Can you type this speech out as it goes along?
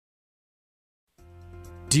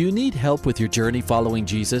Do you need help with your journey following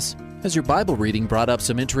Jesus? Has your Bible reading brought up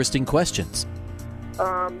some interesting questions?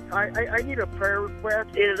 I need a prayer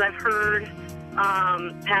request. I've heard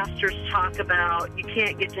pastors talk about you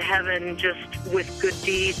can't get to heaven just with good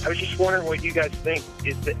deeds. I was just wondering what you guys think.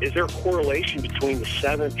 Is there a correlation between the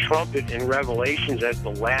seventh trumpet in Revelations as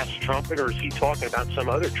the last trumpet, or is he talking about some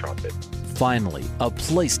other trumpet? Finally, a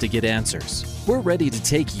place to get answers. We're ready to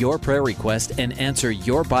take your prayer request and answer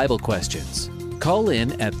your Bible questions. Call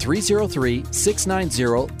in at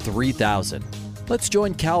 303-690-3000. Let's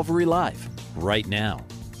join Calvary Live right now.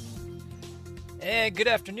 And good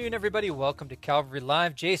afternoon, everybody. Welcome to Calvary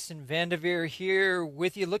Live. Jason Vandeveer here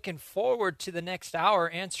with you. Looking forward to the next hour,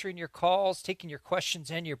 answering your calls, taking your questions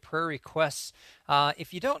and your prayer requests.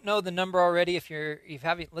 If you don't know the number already, if you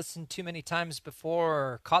haven't listened too many times before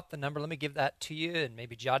or caught the number, let me give that to you and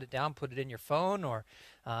maybe jot it down, put it in your phone, or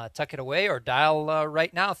tuck it away, or dial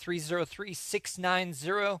right now,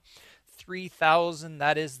 303-690-3000.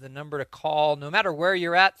 That is the number to call. No matter where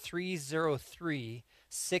you're at,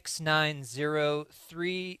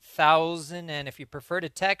 303-690-3000. And if you prefer to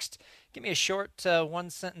text, give me a short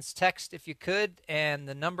one-sentence text if you could. And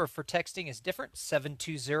the number for texting is different,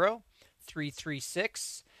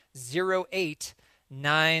 720-336-0897.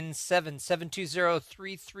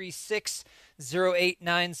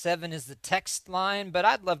 720-336-0897 is the text line, but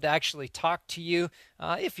I'd love to actually talk to you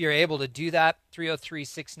if you're able to do that.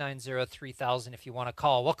 303-690-3000 if you want to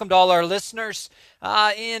call. Welcome to all our listeners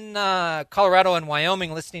in Colorado and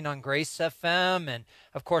Wyoming listening on Grace FM, and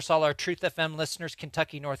of course all our Truth FM listeners,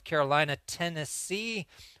 Kentucky, North Carolina, Tennessee.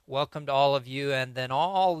 Welcome to all of you, and then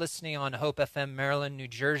all listening on Hope FM, Maryland, New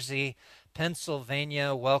Jersey,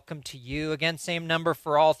 Pennsylvania. Welcome to you. Again, same number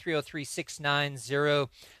for all,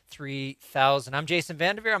 303-690-3000. I'm Jason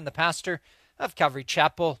Vandeveer. I'm the pastor of Calvary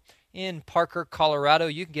Chapel in Parker, Colorado.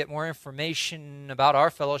 You can get more information about our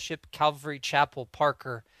fellowship,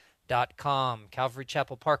 calvarychapelparker.com.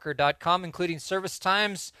 calvarychapelparker.com, including service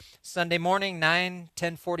times, Sunday morning, 9,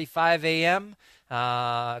 10:45 a.m.,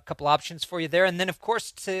 a couple options for you there. And then, of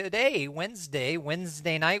course, today, Wednesday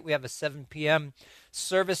night, we have a 7 p.m.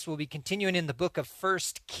 service. We'll be continuing in the book of 1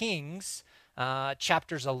 Kings,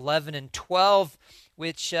 chapters 11 and 12,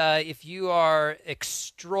 which if you are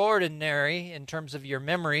extraordinary in terms of your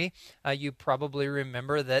memory, you probably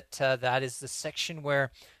remember that that is the section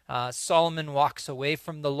where Solomon walks away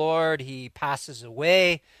from the Lord. He passes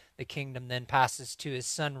away. The kingdom then passes to his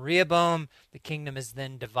son Rehoboam. The kingdom is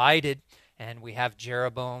then divided, and we have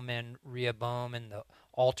Jeroboam and Rehoboam and the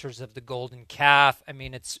altars of the golden calf. I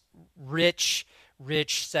mean, it's rich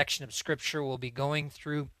section of Scripture. We'll be going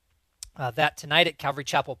through that tonight at Calvary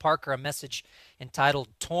Chapel Parker, a message entitled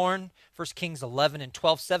Torn, 1 Kings 11 and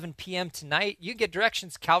 12, 7 p.m. tonight. You get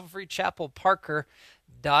directions,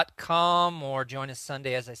 calvarychapelparker.com, or join us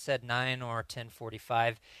Sunday, as I said, 9 or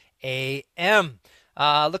 10:45 a.m.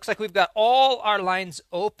 Looks like we've got all our lines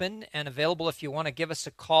open and available if you want to give us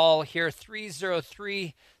a call here.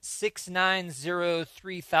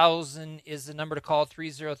 303-690-3000 is the number to call,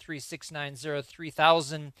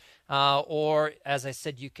 303-690-3000. Or, as I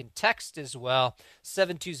said, you can text as well,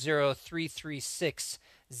 720-336-0897,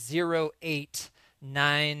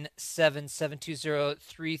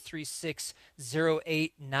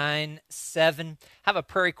 720-336-0897. Have a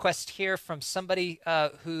prayer request here from somebody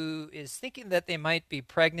who is thinking that they might be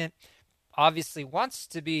pregnant. Obviously wants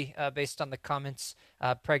to be, based on the comments,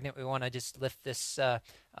 pregnant. We want to just lift this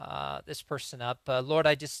this person up. Lord,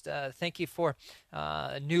 I just thank you for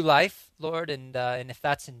a new life, Lord, and if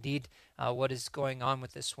that's indeed what is going on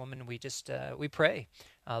with this woman, we just we pray.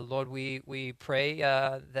 Lord, we pray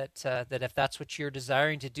that if that's what you're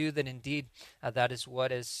desiring to do, then indeed that is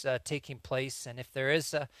what is taking place. And if there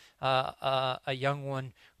is a young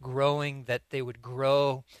one growing, that they would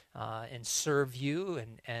grow and serve you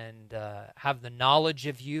and have the knowledge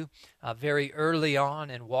of you very early on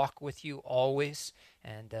and walk with you always,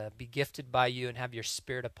 and be gifted by you and have your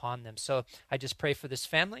Spirit upon them. So I just pray for this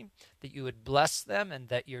family, that you would bless them and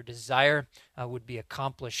that your desire would be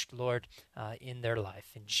accomplished, Lord, in their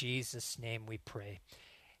life. In Jesus' name we pray.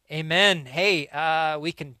 Amen. Hey,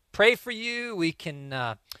 we can pray for you. We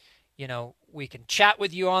can, we can chat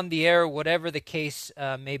with you on the air, whatever the case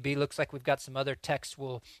may be. Looks like we've got some other texts.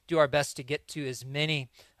 We'll do our best to get to as many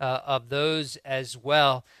of those as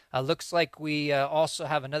well. Looks like we also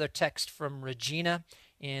have another text from Regina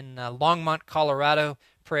in Longmont, Colorado.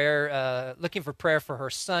 Looking for prayer for her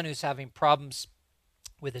son who's having problems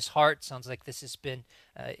with his heart. Sounds like this has been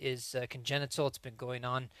is congenital. It's been going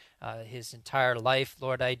on his entire life.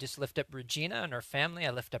 Lord, I just lift up Regina and her family.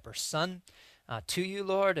 I lift up her son. to you,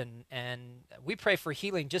 Lord, and we pray for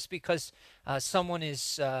healing just because someone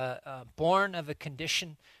is born of a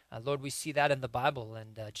condition. Lord, we see that in the Bible,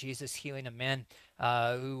 and Jesus healing a man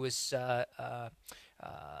who was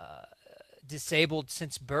disabled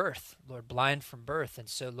since birth, Lord, blind from birth. And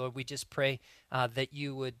so, Lord, we just pray that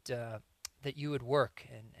you would work,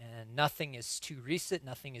 and nothing is too recent,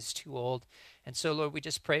 nothing is too old. And so, Lord, we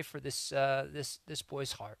just pray for this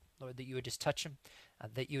boy's heart, Lord, that you would just touch him,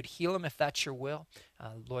 that you would heal him if that's your will,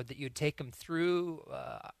 Lord, that you would take him through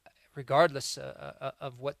regardless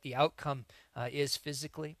of what the outcome is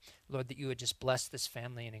physically. Lord, that you would just bless this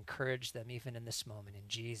family and encourage them even in this moment. In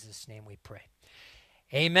Jesus' name we pray.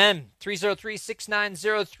 Amen.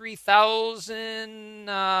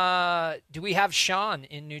 303-690-3000. Do we have Sean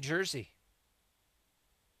in New Jersey?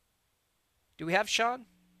 Do we have Sean?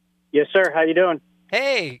 Yes, sir. How you doing?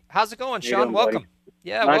 Hey, how's it going, Sean? Doing, welcome. Buddy?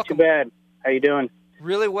 Yeah, Not welcome. too bad. How you doing?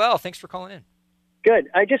 Really well. Thanks for calling in. Good.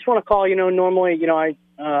 I just want to call.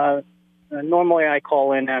 Normally, I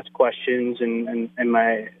call in, ask questions, and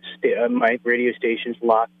my radio station's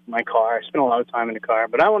locked in my car. I spend a lot of time in the car,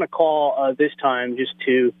 but I want to call this time just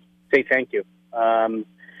to say thank you.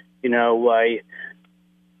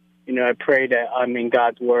 I pray that I'm in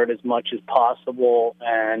God's Word as much as possible,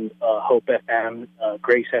 and Hope FM,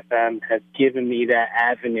 Grace FM have given me that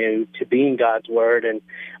avenue to be in God's Word, and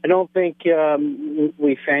I don't think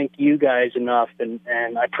we thank you guys enough, and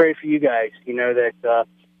I pray for you guys, that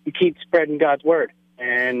you keep spreading God's Word.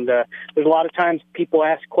 And there's a lot of times people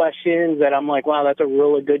ask questions that I'm like, wow, that's a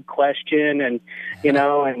really good question, and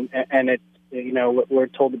it's we're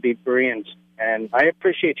told to be Bereans, and I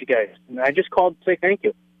appreciate you guys, and I just called to say thank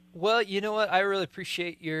you. Well, you know what? I really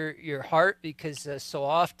appreciate your heart, because so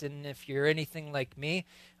often, if you're anything like me,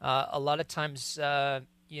 a lot of times,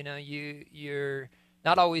 you're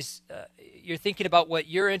not always you're thinking about what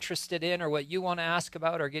you're interested in or what you want to ask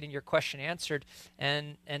about or getting your question answered,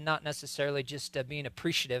 and not necessarily just being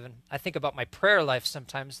appreciative. And I think about my prayer life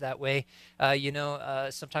sometimes that way.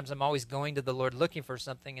 Sometimes I'm always going to the Lord looking for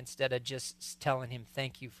something instead of just telling him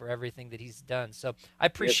thank you for everything that he's done. So I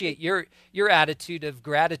appreciate your attitude of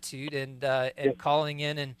gratitude and calling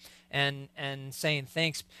in and saying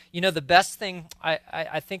thanks. The best thing,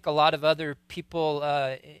 I think a lot of other people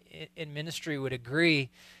in ministry would agree,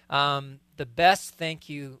 the best thank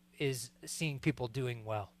you is seeing people doing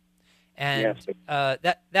well. And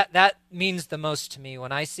that means the most to me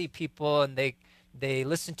when I see people and they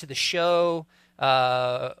listen to the show,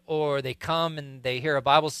 or they come and they hear a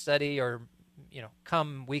Bible study, or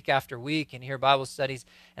come week after week and hear Bible studies,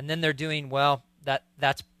 and then they're doing well. That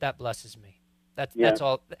blesses me. That's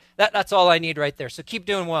all I need right there. So keep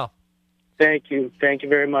doing well. Thank you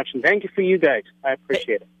very much, and thank you for you guys. I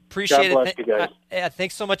appreciate it. Appreciate God bless you guys.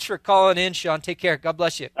 Thanks so much for calling in, Sean. Take care. God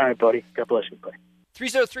bless you. All right, buddy. God bless you. Bye.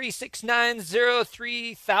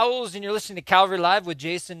 303-690-3000. You're listening to Calvary Live with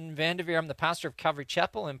Jason Vanderveer. I'm the pastor of Calvary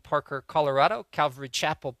Chapel in Parker, Colorado.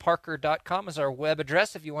 CalvaryChapelParker.com is our web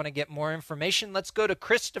address if you want to get more information. Let's go to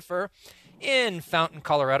Christopher in Fountain,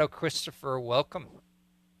 Colorado. Christopher, welcome.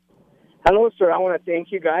 Hello, sir. I want to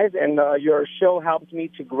thank you guys, and your show helped me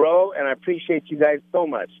to grow, and I appreciate you guys so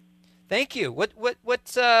much. Thank you. What's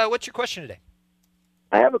your question today?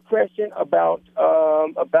 I have a question about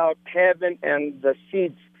heaven and the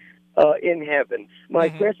seats in heaven. My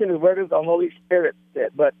question is, where does the Holy Spirit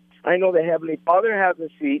sit? But I know the Heavenly Father has a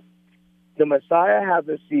seat. The Messiah has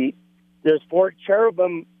a seat. There's 4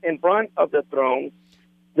 cherubim in front of the throne.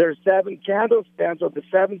 There's 7 candlesticks of the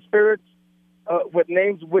 7 spirits with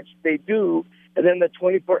names which they do, and then the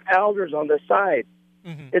 24 elders on the side.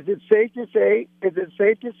 Mm-hmm. Is it safe to say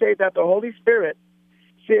that the Holy Spirit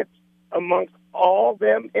sits amongst all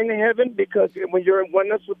them in heaven? Because when you're in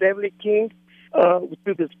oneness with the Heavenly King,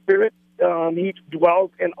 through the Spirit, He dwells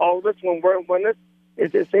in all of us when we're in oneness.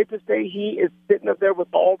 Is it safe to say He is sitting up there with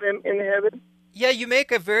all them in heaven? Yeah, you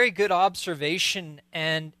make a very good observation,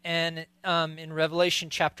 and in Revelation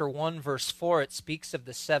chapter 1, verse 4, it speaks of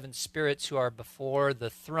the 7 spirits who are before the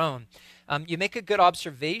throne. You make a good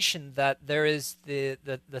observation that there is the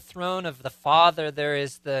throne of the Father, there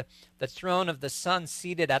is the throne of the Son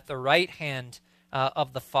seated at the right hand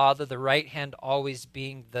of the Father, the right hand always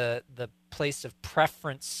being the place of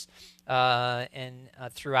preference and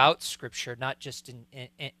throughout Scripture, not just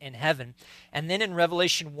in heaven. And then in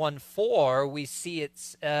Revelation 1:4, we see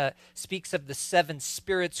it speaks of the seven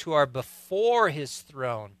spirits who are before his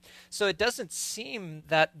throne. So it doesn't seem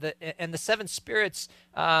that the seven spirits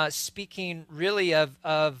speaking really of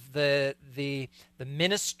the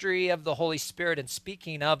ministry of the Holy Spirit, and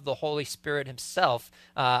speaking of the Holy Spirit himself,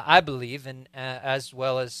 I believe, and as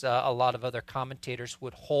well as a lot of other commentators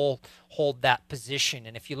would hold that position.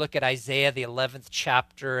 And if you look at Isaiah, the 11th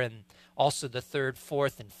chapter, and also the 3rd,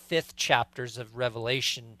 4th, and 5th chapters of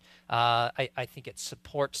Revelation, I think it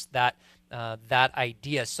supports that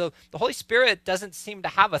idea. So the Holy Spirit doesn't seem to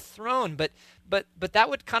have a throne, but that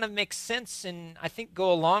would kind of make sense, and I think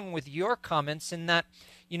go along with your comments in that,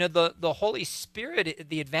 the Holy Spirit,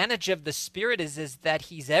 the advantage of the Spirit is that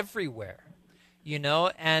he's everywhere,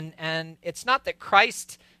 and it's not that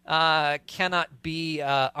Christ cannot be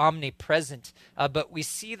omnipresent, but we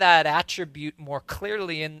see that attribute more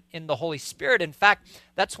clearly in the Holy Spirit. In fact,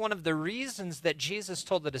 that's one of the reasons that Jesus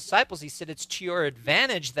told the disciples, he said, it's to your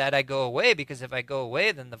advantage that I go away, because if I go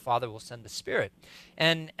away, then the Father will send the Spirit.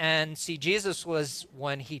 And see, Jesus was,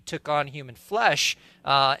 when he took on human flesh,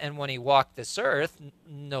 and when he walked this earth,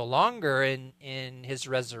 no longer in his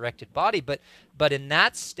resurrected body, but in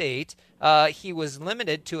that state, he was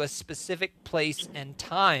limited to a specific place and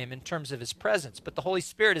time in terms of his presence. But the Holy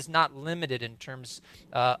Spirit is not limited in terms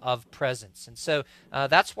of presence. And so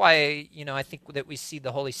that's why, I think that we see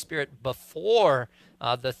the Holy Spirit before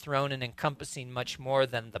the throne and encompassing much more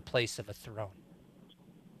than the place of a throne.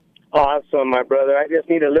 Awesome, my brother. I just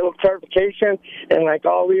need a little clarification. And like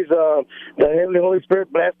always, the Heavenly Holy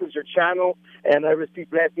Spirit blesses your channel, and I receive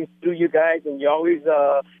blessings through you guys, and you always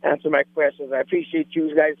answer my questions. I appreciate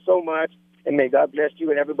you guys so much, and may God bless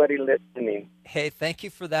you and everybody listening. Hey, thank you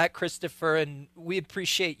for that, Christopher, and we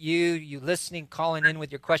appreciate you listening, calling in with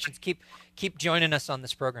your questions. Keep joining us on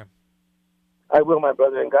this program. I will, my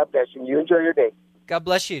brother, and God bless you. You enjoy your day. God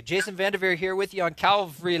bless you. Jason Vanderveer here with you on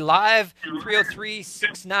Calvary Live,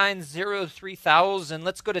 303-690-3000.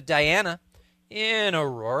 Let's go to Diana in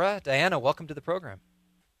Aurora. Diana, welcome to the program.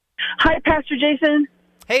 Hi, Pastor Jason.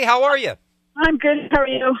 Hey, how are you? I'm good. How are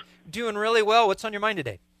you? Doing really well. What's on your mind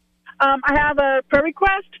today? I have a prayer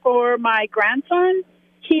request for my grandson.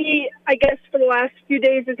 He, I guess for the last few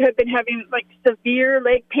days, has been having severe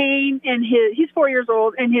leg pain, and he's 4 years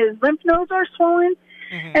old, and his lymph nodes are swollen.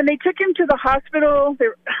 Mm-hmm. And they took him to the hospital.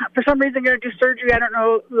 They're, for some reason, going to do surgery. I don't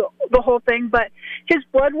know the whole thing, but his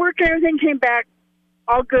blood work and everything came back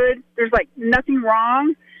all good. There's nothing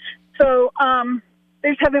wrong. So they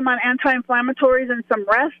just have him on anti-inflammatories and some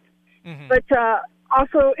rest. Mm-hmm. But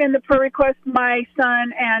also in the prayer request, my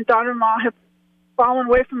son and daughter-in-law have fallen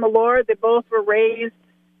away from the Lord. They both were raised,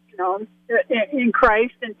 in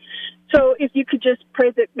Christ. And so if you could just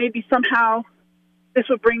pray that maybe somehow this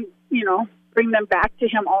would bring them back to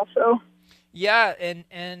him also. Yeah,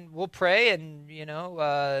 and we'll pray, and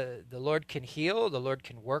the Lord can heal, the Lord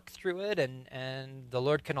can work through it, and the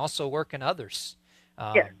Lord can also work in others.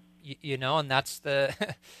 Yes. And that's the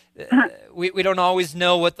we don't always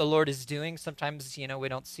know what the Lord is doing. Sometimes we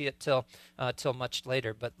don't see it till much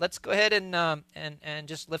later. But let's go ahead and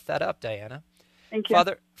just lift that up, Diana. Thank you.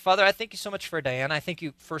 Father, I thank you so much for Diana. I thank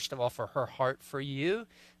you, first of all, for her heart for you,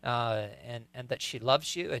 and that she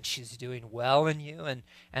loves you, and she's doing well in you, and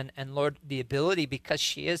Lord, the ability, because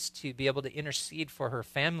she is, to be able to intercede for her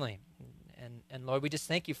family. And Lord, we just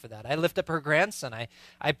thank you for that. I lift up her grandson.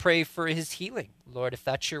 I pray for his healing, Lord, if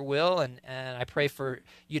that's your will, and I pray for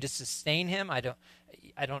you to sustain him. I don't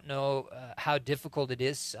know how difficult it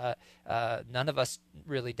is. None of us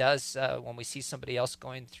really does when we see somebody else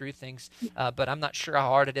going through things. But I'm not sure how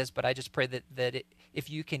hard it is. But I just pray that if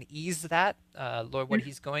you can ease that, Lord, what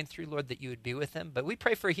he's going through, Lord, that you would be with him. But we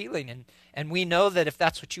pray for healing, and we know that if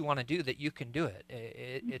that's what you want to do, that you can do it.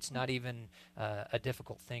 It's not even a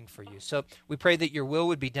difficult thing for you. So we pray that your will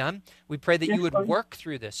would be done. We pray that you would work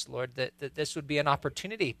through this, Lord, that this would be an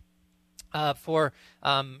opportunity for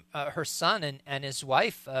her son and his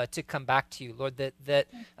wife to come back to you, Lord, that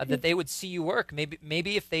they would see you work.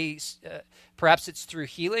 Maybe if they, perhaps it's through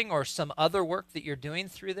healing or some other work that you're doing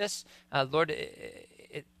through this, Lord.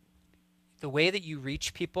 The way that you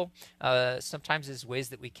reach people sometimes is ways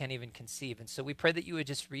that we can't even conceive. And so we pray that you would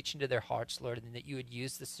just reach into their hearts, Lord, and that you would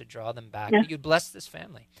use this to draw them back, that you'd bless this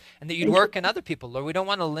family, and that you'd work in other people, Lord. We don't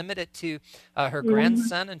want to limit it to her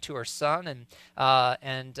grandson and to her son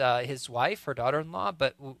and his wife, her daughter-in-law,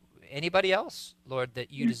 but anybody else, Lord,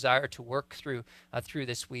 that you desire to work through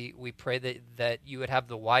this. We pray that you would have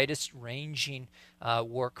the widest ranging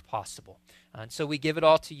work possible. And so we give it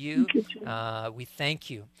all to you. We thank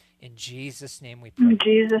you. In Jesus' name we pray. In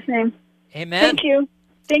Jesus' name. Amen. Thank you.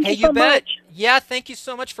 Thank you so bet. much. Yeah, thank you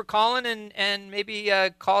so much for calling, and maybe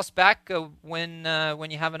call us back when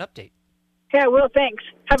you have an update. Yeah, well, thanks.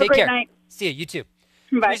 Have Take a great care. night. See you. You too.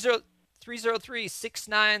 Bye.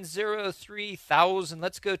 303-690-3000.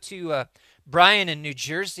 Let's go to Brian in New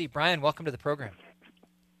Jersey. Brian, welcome to the program.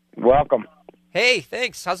 Welcome. Hey,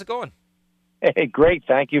 thanks. How's it going? Hey, great.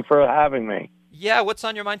 Thank you for having me. Yeah, what's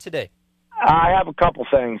on your mind today? I have a couple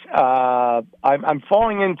things. I'm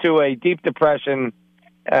falling into a deep depression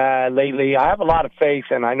lately. I have a lot of faith,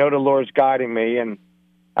 and I know the Lord's guiding me, and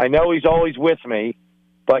I know He's always with me.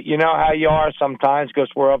 But you know how you are sometimes, because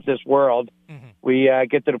we're of this world. Mm-hmm. We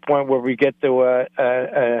get to the point where we get to a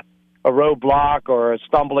roadblock or a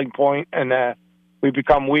stumbling point, and we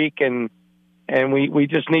become weak, and we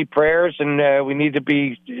just need prayers, and we need to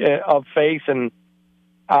be of faith, and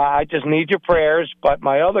I just need your prayers. But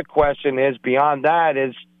my other question is, beyond that,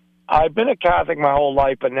 is I've been a Catholic my whole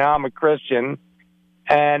life, but now I'm a Christian,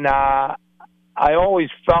 and I always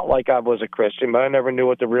felt like I was a Christian, but I never knew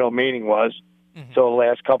what the real meaning was until the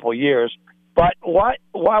last couple of years. But I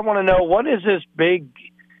want to know, what is this big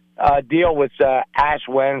deal with Ash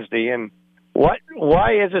Wednesday, and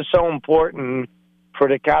why is it so important for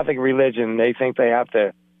the Catholic religion? They think they have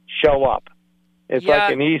to show up. It's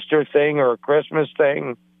like an Easter thing or a Christmas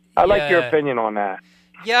thing. I'd like your opinion on that.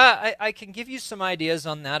 Yeah, I can give you some ideas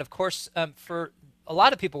on that. Of course, for a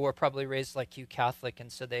lot of people were probably raised like you, Catholic, and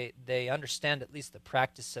so they understand at least the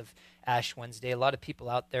practice of Ash Wednesday. A lot of people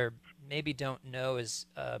out there maybe don't know as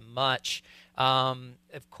much.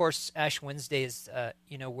 Of course, Ash Wednesday is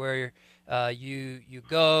where you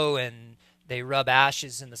go and they rub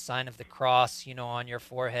ashes in the sign of the cross, on your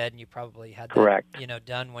forehead, and you probably had that,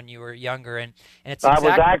 done when you were younger. And it's I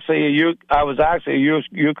was actually a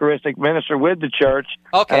Eucharistic minister with the church.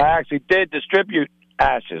 Okay. And I actually did distribute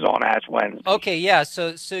ashes on Ash Wednesday. Okay, yeah.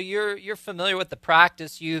 So you're familiar with the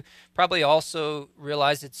practice. You probably also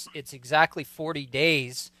realize it's exactly 40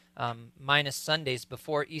 days minus Sundays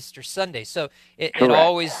before Easter Sunday. So it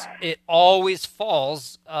always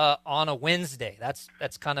falls on a Wednesday. That's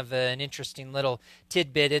kind of an interesting little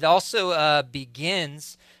tidbit. It also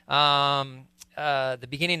begins the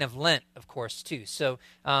beginning of Lent, of course, too. So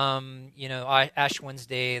Ash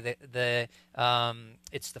Wednesday,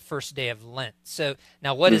 it's the first day of Lent. So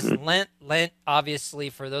now, what is Lent? Lent,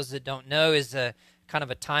 obviously, for those that don't know, is a kind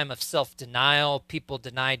of a time of self-denial. People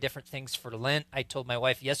deny different things for Lent. I told my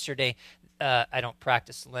wife yesterday, I don't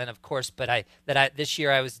practice Lent, of course, but this year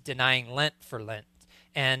I was denying Lent for Lent.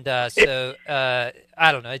 And so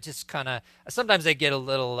I don't know. It just kind of, sometimes I get a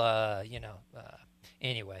little,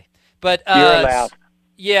 anyway. But you're allowed.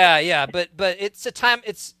 Yeah. But it's a time.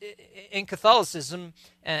 It's in Catholicism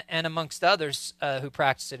and amongst others who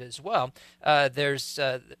practice it as well. There's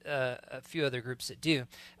a few other groups that do,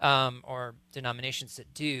 or denominations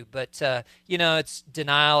that do. But it's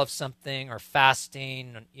denial of something or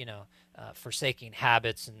fasting. Forsaking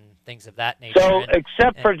habits and things of that nature. So,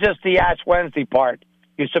 except for just the Ash Wednesday part,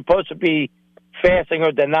 you're supposed to be fasting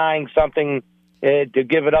or denying something to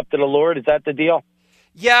give it up to the Lord. Is that the deal?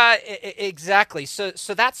 Yeah, exactly. So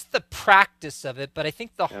that's the practice of it. But I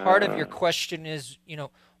think the heart of your question is,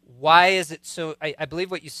 why is it so? I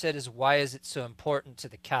believe what you said is, why is it so important to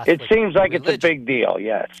the Catholic? It seems like religion? It's a big deal.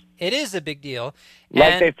 Yes, it is a big deal.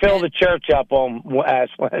 Like they fill the church up on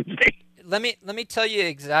Ash Wednesday. Let me tell you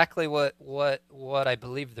exactly what I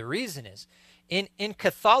believe the reason is. In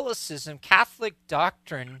Catholicism, Catholic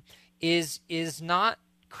doctrine is not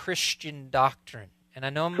Christian doctrine. And I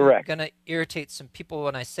know I'm going to irritate some people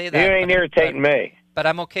when I say that. You ain't irritating me. But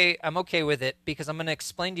I'm okay. I'm okay with it because I'm going to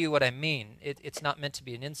explain to you what I mean. It's not meant to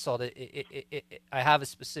be an insult. I have a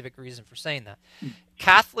specific reason for saying that.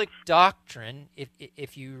 Catholic doctrine,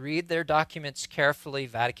 if you read their documents carefully,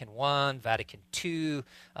 Vatican I, Vatican II,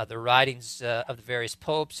 the writings of the various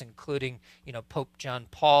popes, including Pope John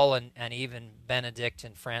Paul and even Benedict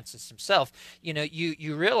and Francis himself,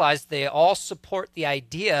 you realize they all support the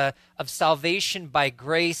idea of salvation by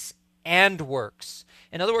grace and works.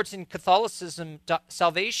 In other words, in Catholicism,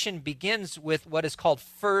 salvation begins with what is called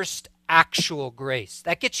first actual grace.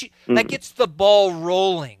 That gets the ball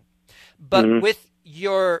rolling. But with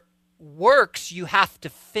your works, you have to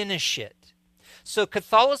finish it. So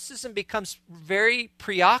Catholicism becomes very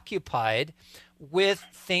preoccupied with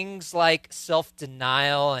things like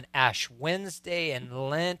self-denial and Ash Wednesday and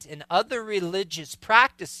Lent and other religious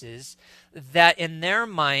practices that in their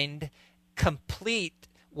mind complete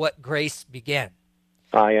what grace began.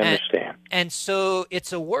 I understand. And so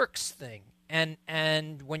it's a works thing.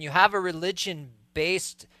 And when you have a religion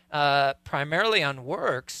based primarily on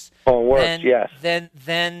works, then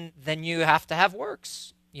you have to have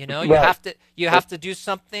works. You know, you have to do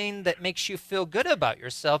something that makes you feel good about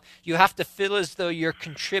yourself. You have to feel as though you're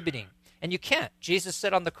contributing, and you can't. Jesus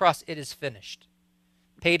said on the cross, "It is finished,"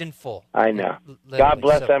 paid in full. I know. God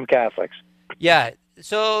bless them Catholics. Yeah.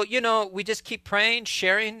 So, you know, we just keep praying,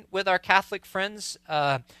 sharing with our Catholic friends.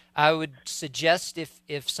 I would suggest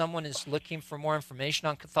if someone is looking for more information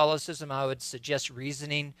on Catholicism, I would suggest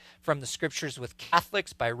Reasoning from the Scriptures with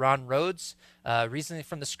Catholics by Ron Rhodes. Reasoning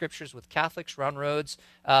from the Scriptures with Catholics, Ron Rhodes.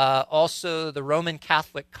 Also, The Roman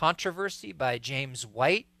Catholic Controversy by James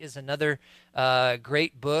White is another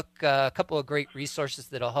great book, a couple of great resources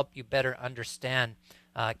that will help you better understand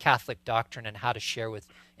Catholic doctrine and how to share with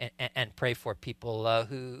and pray for people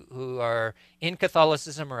who are in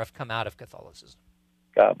Catholicism or have come out of Catholicism.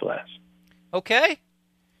 God bless. Okay?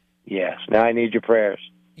 Yes. Now I need your prayers.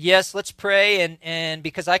 Yes, let's pray. And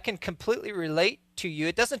because I can completely relate to you,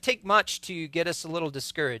 it doesn't take much to get us a little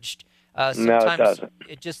discouraged. No, it doesn't.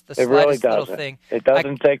 Just the it really slightest little doesn't. thing. It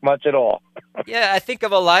doesn't take much at all. Yeah, I think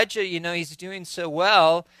of Elijah. You know, he's doing so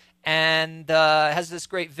well and has this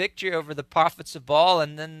great victory over the prophets of Baal.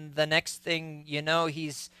 And then the next thing, you know,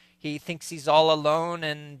 he thinks he's all alone,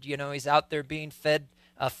 and, you know, he's out there being fed,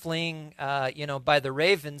 fleeing, you know, by the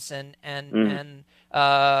ravens and kind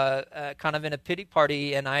of in a pity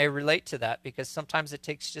party. And I relate to that because sometimes it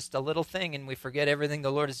takes just a little thing and we forget everything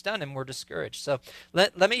the Lord has done and we're discouraged. So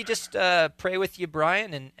let me just pray with you,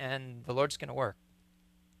 Brian, and the Lord's going to work.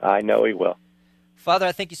 I know he will. Father,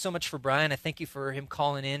 I thank you so much for Brian. I thank you for him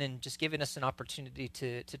calling in and just giving us an opportunity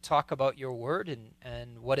to talk about your word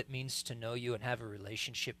and what it means to know you and have a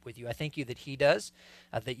relationship with you. I thank you that he does,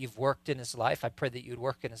 that you've worked in his life. I pray that you'd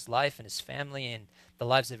work in his life and his family and the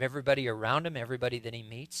lives of everybody around him, everybody that he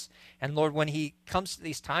meets. And Lord, when he comes to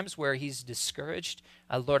these times where he's discouraged,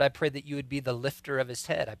 Lord, I pray that you would be the lifter of his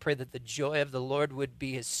head. I pray that the joy of the Lord would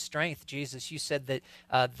be his strength. Jesus, you said that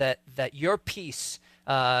your peace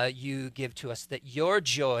you give to us, that your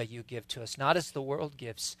joy you give to us, not as the world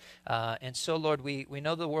gives. And so, Lord, we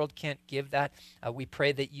know the world can't give that. We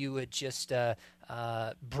pray that you would just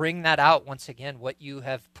bring that out once again, what you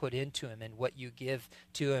have put into him and what you give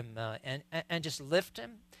to him, and just lift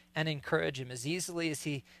him and encourage him as easily as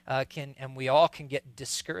he can. And we all can get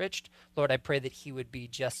discouraged. Lord, I pray that he would be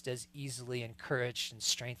just as easily encouraged and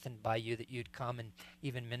strengthened by you, that you'd come and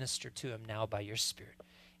even minister to him now by your Spirit.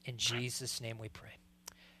 In Jesus' name we pray.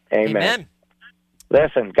 Amen.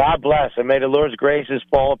 Listen, God bless, and may the Lord's graces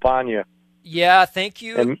fall upon you. Yeah, thank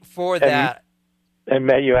you for that. And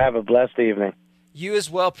may you have a blessed evening. You as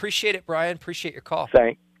well. Appreciate it, Brian. Appreciate your call.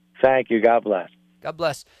 Thank you. God bless. God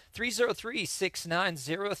bless.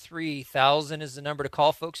 303-690-3000 is the number to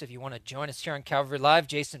call, folks, if you want to join us here on Calvary Live.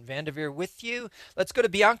 Jason Vanderveer with you. Let's go to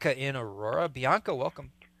Bianca in Aurora. Bianca,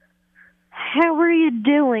 welcome. How are you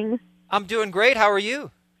doing? I'm doing great. How are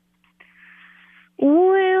you?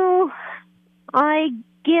 Well, I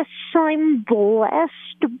guess I'm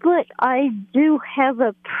blessed, but I do have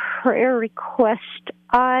a prayer request.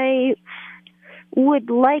 I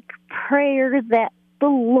would like prayer that the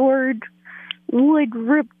Lord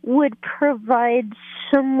would provide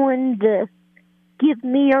someone to give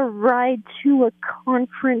me a ride to a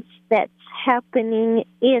conference that's happening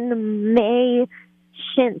in May.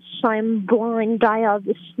 Since I'm blind, I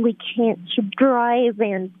obviously can't drive,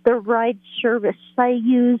 and the ride service I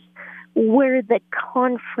use where the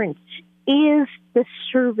conference is,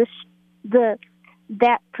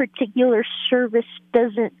 that particular service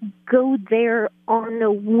doesn't go there on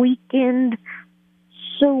a weekend.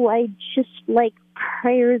 So I just like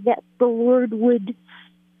prayer that the Lord would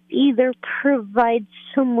either provide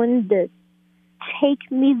someone to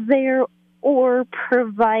take me there or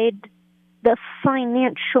provide the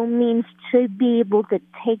financial means to be able to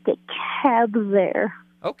take a cab there.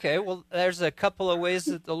 Okay, well, there's a couple of ways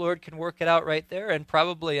that the Lord can work it out right there, and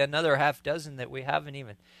probably another half dozen that we haven't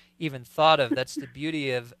even thought of. That's the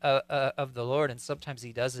beauty of the Lord, and sometimes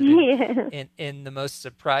He does it in the most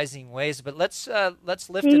surprising ways. But let's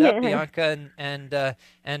lift it up, Bianca,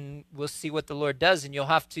 and we'll see what the Lord does. And you'll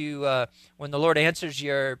have to, when the Lord answers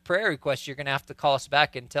your prayer request, you're going to have to call us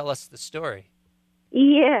back and tell us the story.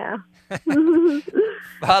 Yeah.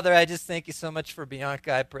 Father, I just thank you so much for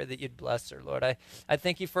Bianca. I pray that you'd bless her, Lord. I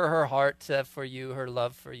thank you for her heart for you, her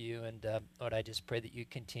love for you. And Lord, I just pray that you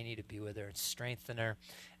continue to be with her and strengthen her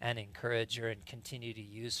and encourage her and continue to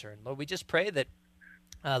use her. And Lord, we just pray that,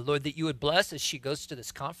 Lord, that you would bless as she goes to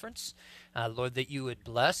this conference, Lord, that you would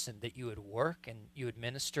bless and that you would work and you would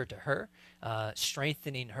minister to her,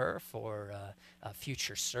 strengthening her for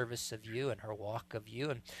future service of you and her walk of you.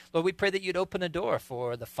 And Lord, we pray that you'd open a door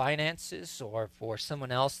for the finances or for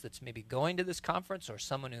someone else that's maybe going to this conference or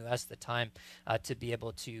someone who has the time to be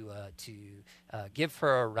able to give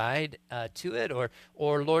her a ride to it.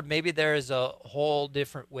 Or Lord, maybe there is a whole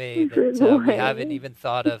different way that we haven't even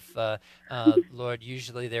thought of. Lord,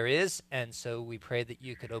 usually there is, and so we pray that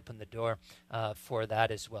you could open the door for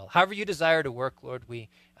that as well. However you desire to work, Lord, we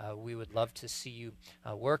would love to see you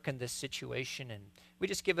work in this situation, and we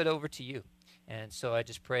just give it over to you. And so I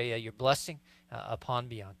just pray your blessing upon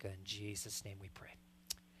Bianca. In Jesus' name we pray.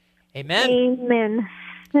 Amen. Amen.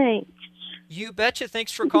 Thanks. You betcha.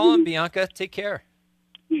 Thanks for calling, Bianca. Take care.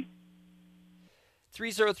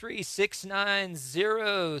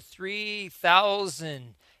 303-690-3000.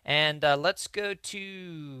 And let's go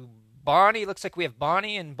to Bonnie. Looks like we have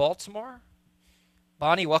Bonnie in Baltimore.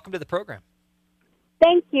 Bonnie, welcome to the program.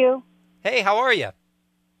 Thank you. Hey, how are you?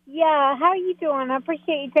 Yeah, how are you doing? I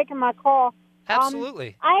appreciate you taking my call.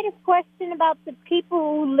 Absolutely. I had a question about the people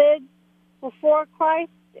who lived before Christ,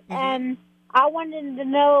 and I wanted to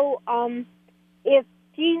know if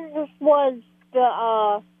Jesus was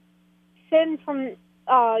the sin from,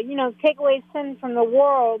 take away sin from the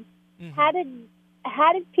world. How did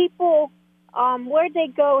people, where'd they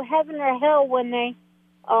go, heaven or hell, when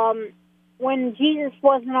Jesus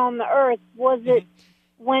wasn't on the earth? Was it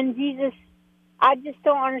when Jesus? I just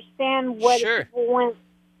don't understand what people went.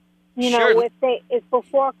 If it's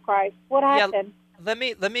before Christ, what happened? Let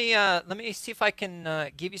me see if I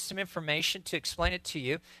can give you some information to explain it to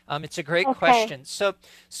you. It's a great question. So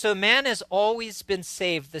man has always been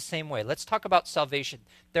saved the same way. Let's talk about salvation.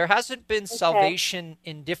 There hasn't been salvation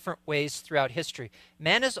in different ways throughout history.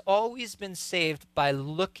 Man has always been saved by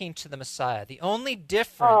looking to the Messiah. The only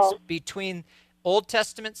difference between Old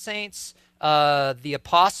Testament saints, the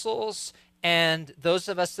apostles, and those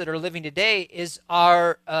of us that are living today is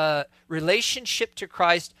our relationship to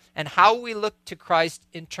Christ and how we look to Christ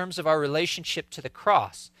in terms of our relationship to the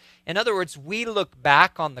cross. In other words, we look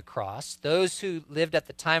back on the cross. Those who lived at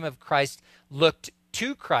the time of Christ looked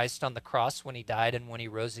to Christ on the cross when he died and when he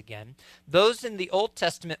rose again. Those in the Old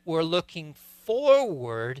Testament were looking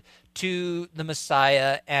forward to the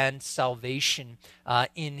Messiah and salvation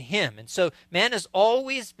in him. And so man has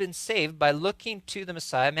always been saved by looking to the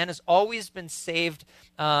Messiah. Man has always been saved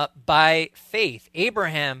by faith.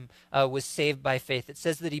 Abraham was saved by faith. It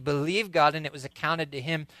says that he believed God and it was accounted to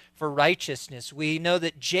him for righteousness. We know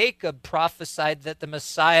that Jacob prophesied that the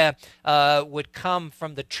Messiah would come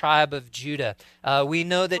from the tribe of Judah. We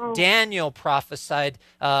know that Daniel prophesied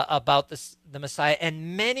about the Messiah,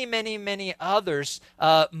 and many, many, many others.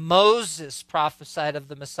 Moses prophesied of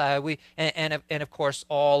the Messiah. And of course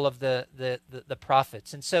all of the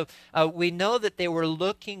prophets. And so we know that they were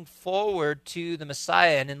looking forward to the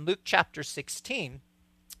Messiah. And in Luke chapter 16,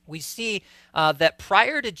 we see that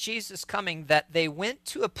prior to Jesus coming, that they went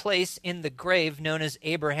to a place in the grave known as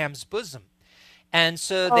Abraham's bosom. And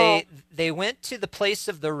so they went to the place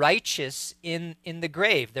of the righteous in the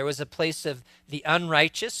grave. There was a place of the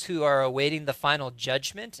unrighteous who are awaiting the final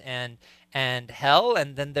judgment and hell,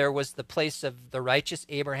 and then there was the place of the righteous,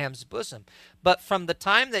 Abraham's bosom. But from the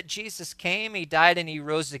time that Jesus came, he died, and he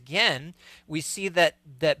rose again, we see that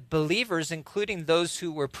believers, including those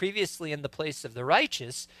who were previously in the place of the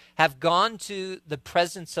righteous, have gone to the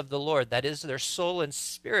presence of the Lord. That is, their soul and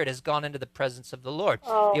spirit has gone into the presence of the Lord.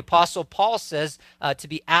 The Apostle Paul says to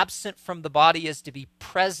be absent from the body is to be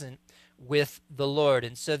present with the Lord.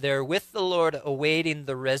 And so they're with the Lord awaiting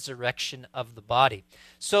the resurrection of the body.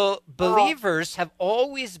 So believers have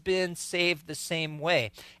always been saved the same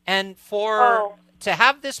way. And to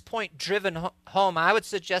have this point driven home, I would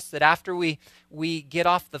suggest that after we get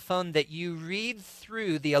off the phone that you read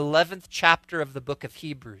through the 11th chapter of the book of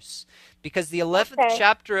Hebrews. Because the 11th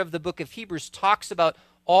chapter of the book of Hebrews talks about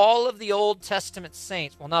all of the Old Testament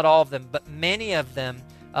saints, well, not all of them, but many of them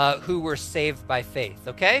who were saved by faith,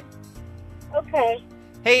 okay? Okay.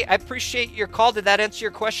 Hey, I appreciate your call. Did that answer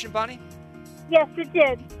your question, Bonnie? Yes, it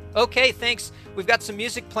did. Okay, thanks. We've got some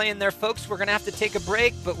music playing there, folks. We're going to have to take a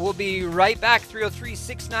break, but we'll be right back.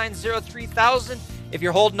 303-690-3000. If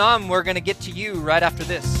you're holding on, we're going to get to you right after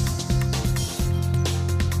this.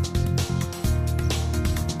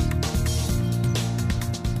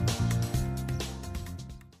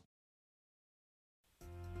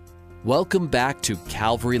 Welcome back to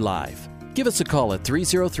Calvary Live. Give us a call at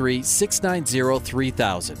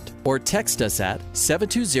 303-690-3000 or text us at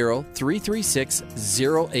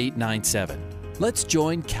 720-336-0897. Let's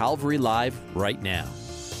join Calvary Live right now.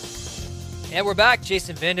 And we're back.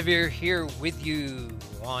 Jason Vandeveer here with you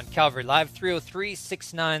on Calvary Live.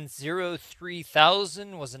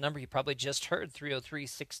 303-690-3000 was the number you probably just heard.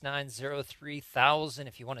 303-690-3000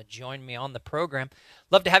 if you want to join me on the program.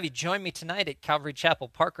 Love to have you join me tonight at Calvary Chapel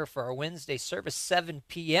Parker for our Wednesday service, 7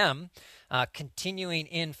 p.m. Continuing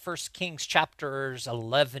in 1 Kings chapters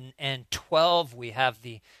 11 and 12. We have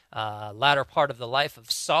the latter part of the life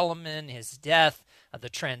of Solomon, his death, the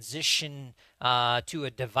transition to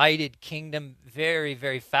a divided kingdom. Very,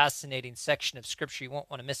 very fascinating section of Scripture. You won't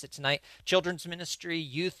want to miss it tonight. Children's ministry,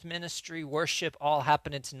 youth ministry, worship, all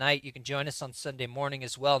happening tonight. You can join us on Sunday morning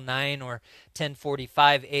as well, 9 or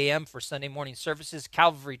 10:45 a.m. for Sunday morning services.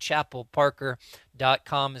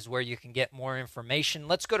 CalvaryChapelParker.com is where you can get more information.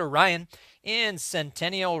 Let's go to Ryan in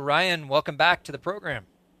Centennial. Ryan, welcome back to the program.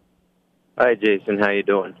 Hi, Jason. How you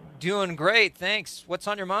doing? Doing great, thanks. What's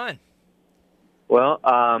on your mind? Well,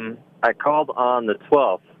 I called on the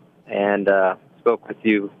 12th and spoke with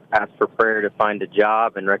you, asked for prayer to find a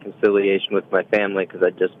job and reconciliation with my family because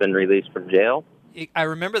I'd just been released from jail. I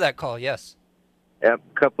remember that call, yes. Yep,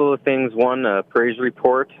 a couple of things. One, a praise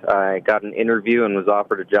report. I got an interview and was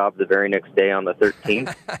offered a job the very next day on the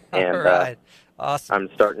 13th. And all right. Awesome. I'm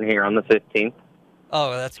starting here on the 15th.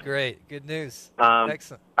 Oh, that's great. Good news.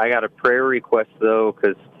 Excellent. I got a prayer request, though,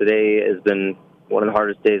 because today has been one of the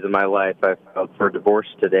hardest days of my life. I filed for divorce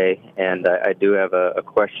today, and I do have a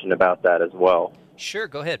question about that as well. Sure,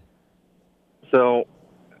 go ahead. So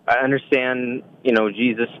I understand,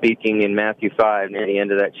 Jesus speaking in Matthew 5 near the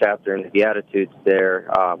end of that chapter in the Beatitudes there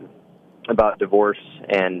about divorce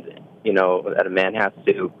and, that a man has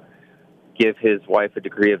to give his wife a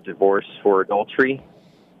degree of divorce for adultery.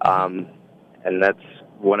 And that's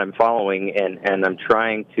what I'm following, and I'm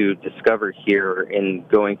trying to discover here in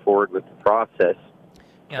going forward with the process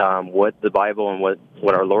what the Bible and what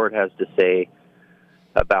our Lord has to say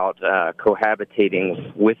about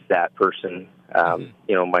cohabitating with that person,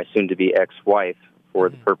 my soon-to-be ex-wife, for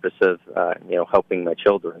the purpose of, helping my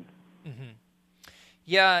children.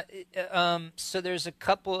 Yeah, so there's a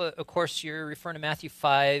couple, of course, you're referring to Matthew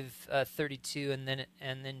 5:32, and then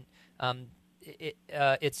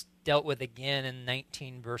it's dealt with again in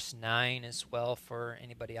 19 verse 9 as well for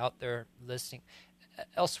anybody out there listening,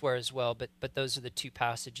 elsewhere as well, but those are the two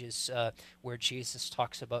passages where Jesus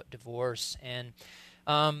talks about divorce. And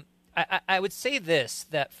I would say this,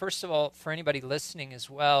 that first of all, for anybody listening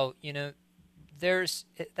as well,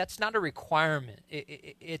 that's not a requirement.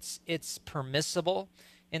 It's permissible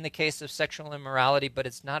in the case of sexual immorality, but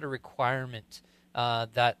it's not a requirement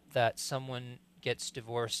that someone gets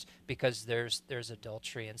divorced because there's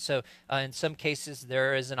adultery. And so in some cases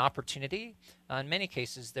there is an opportunity. In many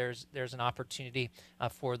cases there's an opportunity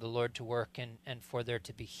for the Lord to work and for there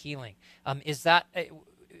to be healing. Is that,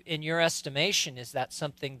 in your estimation, is that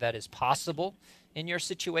something that is possible in your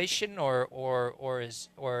situation, or is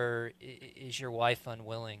your wife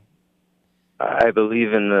unwilling? I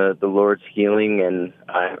believe in the Lord's healing, and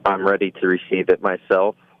I'm ready to receive it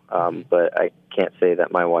myself. But I can't say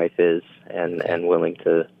that my wife is and willing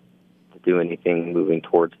to do anything moving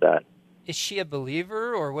towards that. Is she a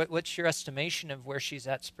believer, or what's your estimation of where she's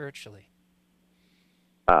at spiritually?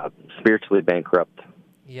 Spiritually bankrupt.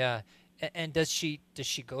 Yeah. And does she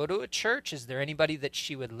go to a church? Is there anybody that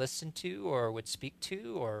she would listen to or would speak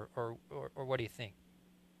to, or what do you think?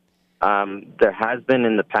 There has been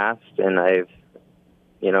in the past, and I've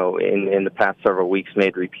in the past several weeks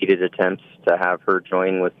made repeated attempts to have her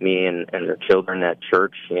join with me and her children at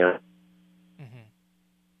church,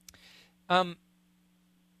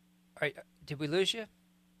 Did we lose you?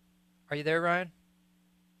 Are you there, Ryan?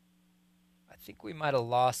 I think we might have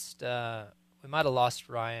lost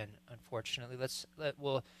Ryan, unfortunately.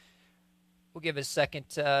 We'll give it a second.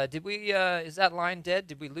 Did we is that line dead?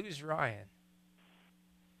 Did we lose Ryan?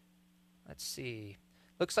 Let's see.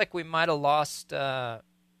 Looks like we might have lost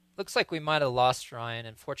Ryan.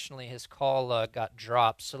 Unfortunately, his call got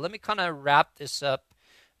dropped. So let me kind of wrap this up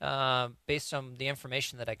based on the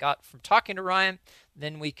information that I got from talking to Ryan.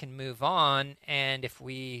 Then we can move on. And if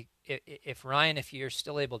Ryan, if you're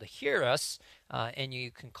still able to hear us and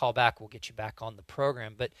you can call back, we'll get you back on the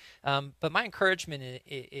program. But my encouragement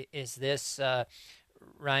is this,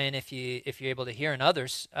 Ryan, if you're able to hear, and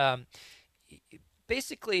others.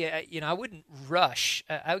 Basically, I wouldn't rush.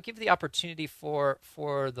 I would give the opportunity for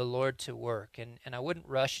the Lord to work, and I wouldn't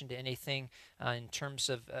rush into anything in terms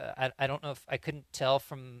of. I don't know if I couldn't tell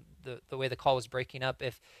from the way the call was breaking up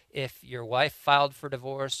if your wife filed for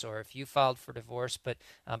divorce or if you filed for divorce, but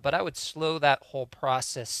I would slow that whole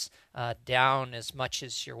process down as much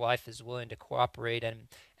as your wife is willing to cooperate,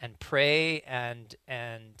 pray and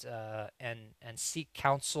seek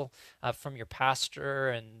counsel from your pastor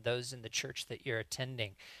and those in the church that you're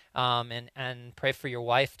attending, and pray for your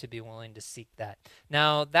wife to be willing to seek that.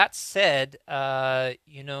 Now, that said,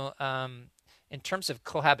 in terms of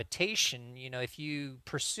cohabitation, if you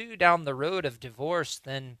pursue down the road of divorce,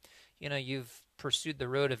 then you've pursued the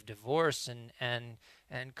road of divorce, and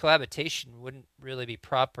cohabitation wouldn't really be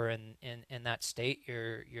proper in that state.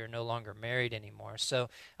 You're no longer married anymore. So,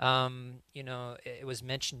 it was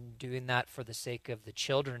mentioned doing that for the sake of the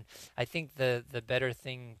children. I think the better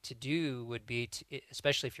thing to do would be to,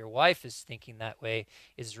 especially if your wife is thinking that way,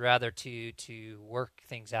 is rather to work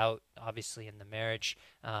things out, obviously, in the marriage,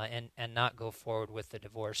 and not go forward with the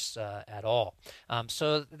divorce at all.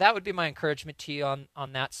 So that would be my encouragement to you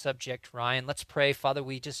on that subject, Ryan. Let's pray. Father,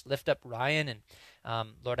 we just lift up Ryan, and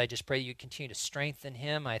Lord, I just pray you continue to strengthen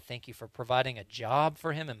him. I thank you for providing a job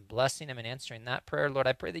for him and blessing him and answering that prayer. Lord,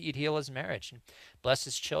 I pray that you'd heal his marriage and bless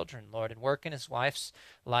his children, Lord, and work in his wife's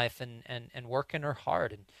life and work in her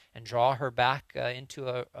heart and draw her back into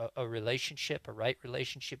a relationship, a right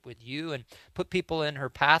relationship with you, and put people in her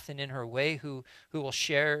path and in her way who will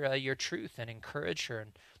share your truth and encourage her.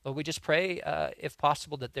 And Lord, we just pray, if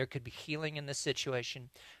possible, that there could be healing in this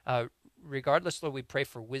situation. Regardless, Lord, we pray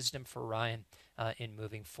for wisdom for Ryan in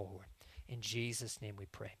moving forward. In Jesus' name we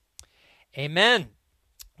pray. Amen.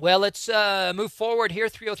 Well, let's move forward here,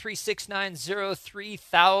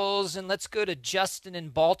 303-690-3000. Let's go to Justin in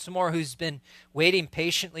Baltimore, who's been waiting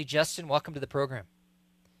patiently. Justin, welcome to the program.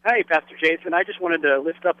 Hi, Pastor Jason. I just wanted to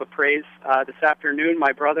lift up a praise. This afternoon,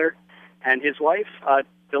 my brother and his wife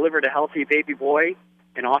delivered a healthy baby boy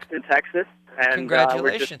in Austin, Texas. And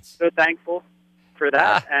congratulations. We're just so thankful for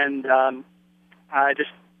that. And I just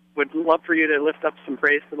would love for you to lift up some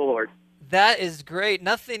praise to the Lord. That is great.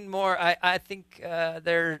 Nothing more. I think I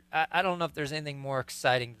don't know if there's anything more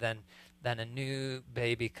exciting than a new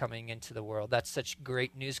baby coming into the world. That's such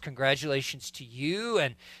great news. Congratulations to you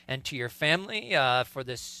and to your family for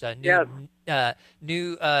this new. Did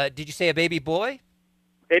you say a baby boy?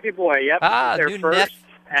 Baby boy. Yep. They're first,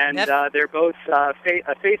 and they're both a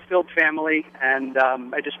faith-filled family. And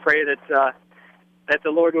I just pray that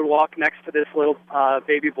the Lord would walk next to this little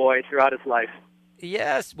baby boy throughout his life.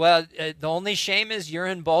 Yes. Well, the only shame is you're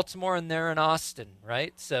in Baltimore and they're in Austin,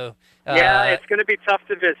 right? So yeah, it's going to be tough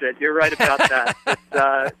to visit. You're right about that.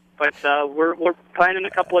 But we're planning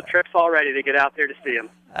a couple of trips already to get out there to see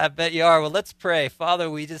him. I bet you are. Well, let's pray. Father,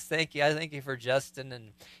 we just thank you. I thank you for Justin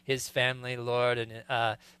and his family, Lord, and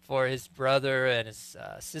for his brother and his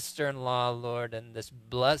sister-in-law, Lord, and this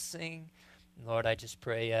blessing. Lord, I just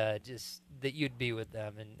pray just that you'd be with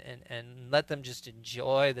them and let them just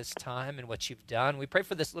enjoy this time and what you've done. We pray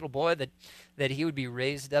for this little boy that he would be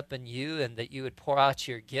raised up in you and that you would pour out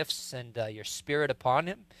your gifts and your spirit upon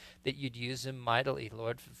him, that you'd use him mightily,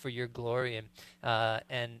 Lord, for your glory. And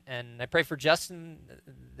I pray for Justin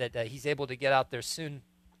that he's able to get out there soon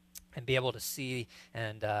and be able to see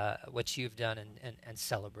and what you've done and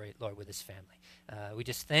celebrate, Lord, with his family. We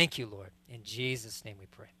just thank you, Lord. In Jesus' name we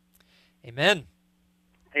pray. Amen.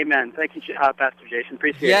 Amen. Thank you, Pastor Jason.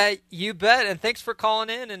 Appreciate it. Yeah, you bet. And thanks for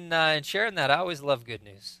calling in and sharing that. I always love good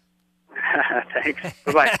news. Thanks.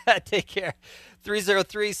 Bye-bye. Take care.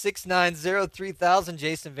 303-690-3000.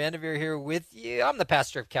 Jason Vanderveer here with you. I'm the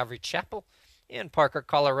pastor of Calvary Chapel in Parker,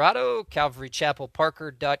 Colorado.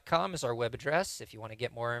 CalvaryChapelParker.com is our web address. If you want to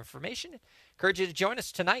get more information, I encourage you to join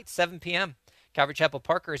us tonight, 7 p.m. Calvary Chapel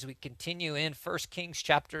Parker, as we continue in 1 Kings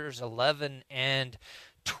chapters 11 and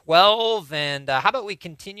 12. And how about we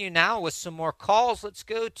continue now with some more calls? Let's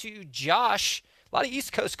go to Josh. A lot of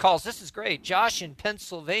East Coast calls. This is great. Josh in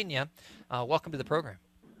Pennsylvania. Welcome to the program.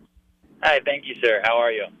 Hi, thank you, sir. How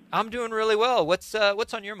are you? I'm doing really well. What's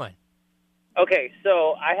on your mind? Okay,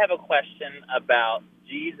 so I have a question about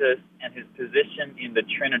Jesus and his position in the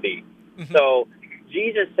Trinity. Mm-hmm. So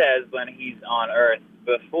Jesus says when he's on earth,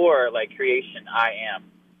 before creation, I am.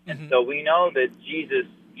 And mm-hmm. so we know that Jesus,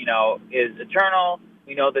 is eternal.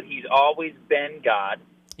 We know that he's always been God.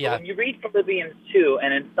 Yeah. But when you read Philippians 2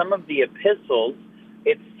 and in some of the epistles,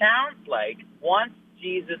 it sounds like once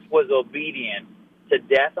Jesus was obedient to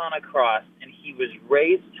death on a cross and he was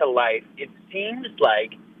raised to life, it seems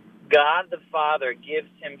like God the Father gives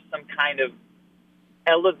him some kind of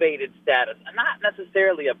elevated status. Not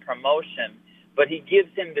necessarily a promotion, but he gives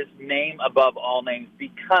him this name above all names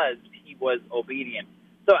because he was obedient.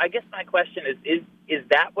 So I guess my question is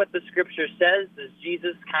that what the Scripture says? Does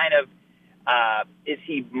Jesus kind of, is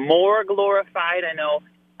he more glorified? I know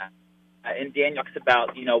in Daniel talks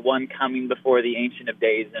about, one coming before the Ancient of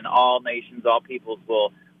Days and all nations, all peoples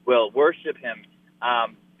will worship him.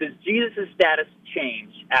 does Jesus' status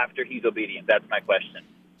change after he's obedient? That's my question.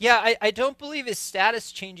 Yeah, I don't believe his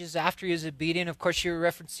status changes after he is obedient. Of course, you're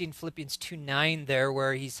referencing Philippians 2:9 there,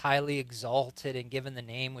 where he's highly exalted and given the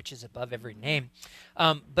name which is above every name.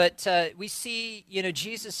 But we see,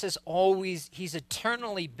 Jesus he's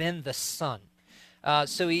eternally been the Son.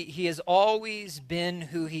 So he has always been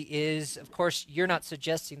who he is. Of course, you're not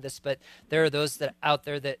suggesting this, but there are those that out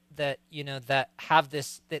there that have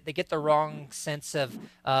this, that they get the wrong sense of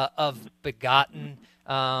begotten.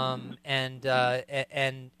 And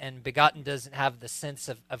begotten doesn't have the sense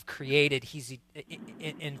of created. He's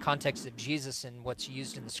in context of Jesus and what's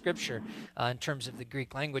used in the Scripture in terms of the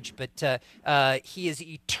Greek language, but he is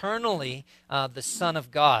eternally the Son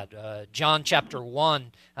of God. John chapter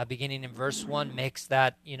 1, beginning in verse 1, makes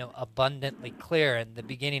that abundantly clear. And the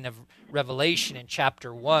beginning of Revelation in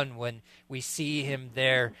chapter 1, when we see him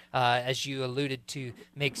there, as you alluded to,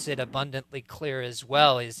 makes it abundantly clear as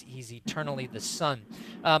well, is he's eternally the Son.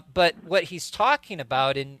 But what he's talking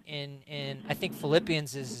about in I think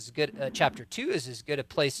Philippians is as good, chapter 2 is as good a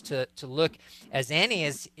place to look as any,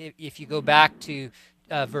 as if you go back to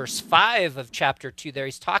verse 5 of chapter 2 there.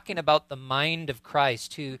 He's talking about the mind of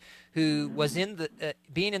Christ, who was in the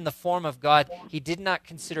being in the form of God. He did not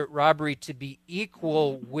consider it robbery to be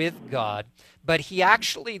equal with God, but he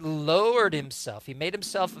actually lowered himself. He made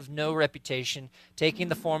himself of no reputation, taking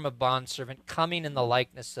the form of bondservant, coming in the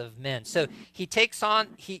likeness of men. So he takes on,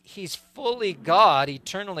 he's fully God,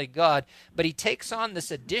 eternally God, but he takes on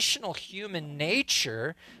this additional human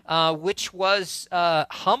nature, which was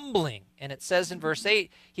humbling. And it says in verse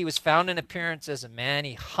 8, he was found in appearance as a man.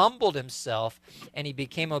 He humbled himself, and he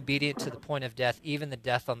became obedient to the point of death, even the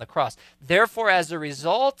death on the cross. Therefore, as a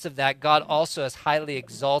result of that, God also has highly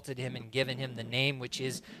exalted him and given him the name which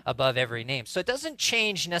is above every name. So it doesn't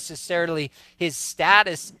change necessarily his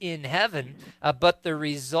status in heaven, but the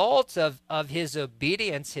result of his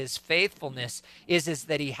obedience, his faithfulness, is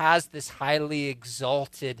that he has this highly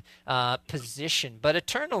exalted position. But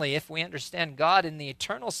eternally, if we understand God in the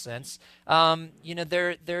eternal sense,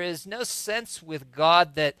 there is no sense with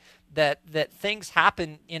God that things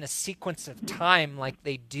happen in a sequence of time like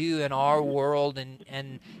they do in our world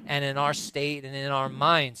and in our state and in our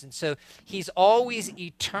minds. And so he's always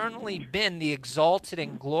eternally been the exalted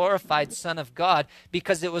and glorified Son of God,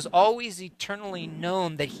 because it was always eternally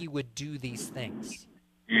known that he would do these things.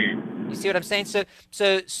 You see what I'm saying? So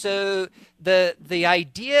the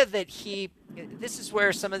idea that this is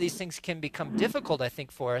where some of these things can become difficult, I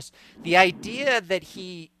think, for us. The idea that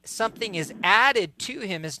something is added to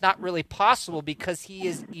him is not really possible, because he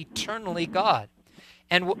is eternally God.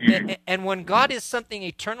 And when God is something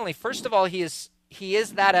eternally, first of all, he is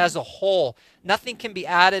that as a whole. Nothing can be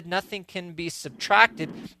added, nothing can be subtracted,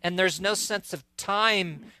 and there's no sense of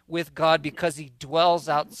time with God because he dwells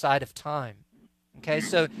outside of time. Okay,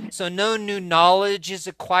 so no new knowledge is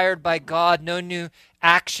acquired by God. No new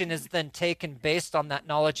action is then taken based on that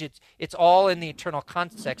knowledge. It's all in the eternal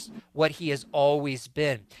context, what he has always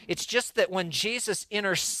been. It's just that when Jesus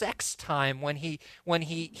intersects time, when he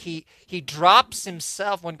drops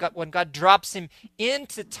himself, when God drops him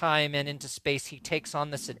into time and into space, he takes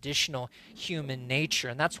on this additional human nature,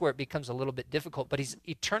 and that's where it becomes a little bit difficult. But he's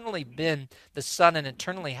eternally been the Son and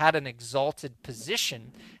eternally had an exalted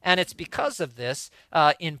position, and it's because of this,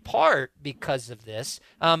 in part because of this,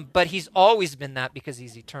 but he's always been that because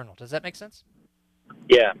he's eternal. Does that make sense?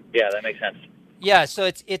 Yeah, that makes sense. Yeah, so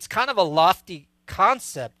it's kind of a lofty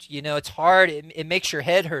concept. It's hard. It makes your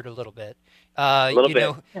head hurt a little bit. A little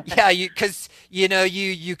bit. Yeah, because you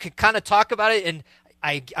can kind of talk about it, and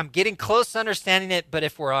I'm getting close to understanding it, but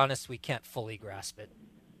if we're honest, we can't fully grasp it.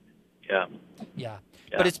 Yeah.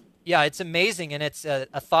 But it's amazing, and it's a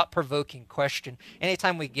thought-provoking question.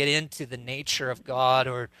 Anytime we get into the nature of God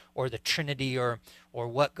or the Trinity or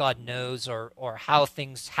what God knows or how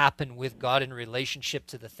things happen with God in relationship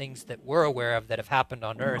to the things that we're aware of that have happened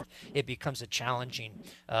on earth, it becomes a challenging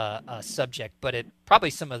subject, but it probably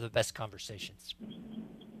some of the best conversations.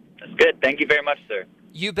 That's good. Thank you very much, sir.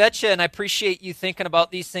 You betcha, and I appreciate you thinking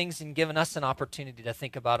about these things and giving us an opportunity to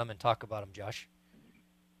think about them and talk about them, Josh.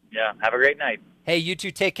 Yeah, have a great night. Hey, you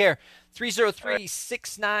too. Take care.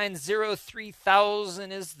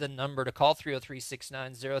 303-690-3000 is the number to call,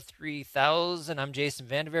 303-690-3000. I'm Jason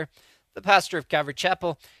Vanderveer, the pastor of Calvary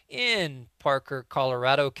Chapel in Parker,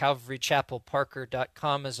 Colorado.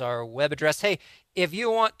 CalvaryChapelParker.com is our web address. Hey, if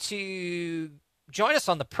you want to join us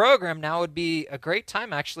on the program, now would be a great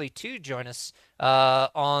time, actually, to join us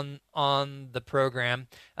on the program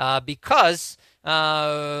because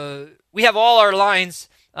we have all our lines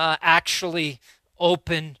actually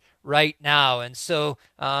open right now. And so,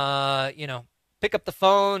 pick up the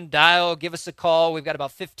phone, dial, give us a call. We've got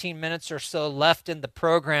about 15 minutes or so left in the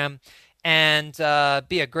program, and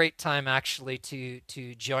be a great time actually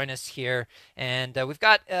to join us here. And we've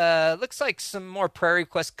got looks like some more prayer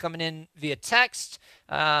requests coming in via text.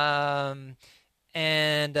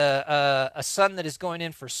 And a son that is going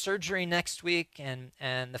in for surgery next week, and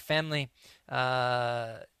the family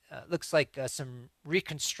looks like some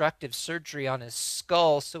reconstructive surgery on his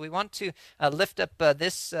skull. So we want to lift up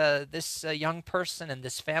this young person and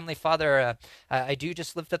this family. Father, I do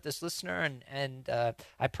just lift up this listener, and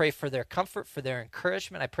I pray for their comfort, for their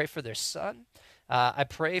encouragement. I pray for their son. I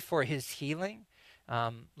pray for his healing.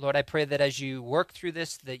 Lord, I pray that as you work through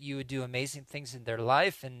this, that you would do amazing things in their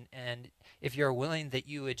life, and if you're willing, that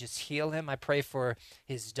you would just heal him. I pray for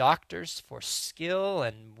his doctors, for skill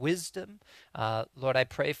and wisdom. Lord, I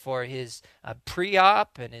pray for his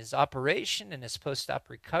pre-op and his operation and his post-op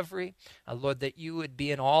recovery. Lord, that you would be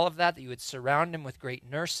in all of that you would surround him with great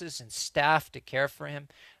nurses and staff to care for him.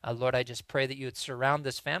 Lord, I just pray that you would surround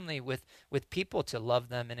this family with people to love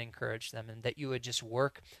them and encourage them, and that you would just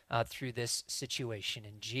work through this situation.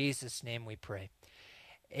 In Jesus' name we pray.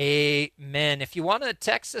 Amen. If you want to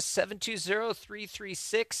text us,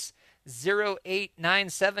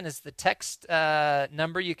 720-336-0897 is the text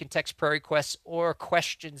number. You can text prayer requests or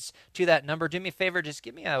questions to that number. Do me a favor, just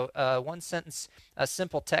give me a one-sentence, a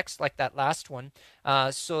simple text like that last one,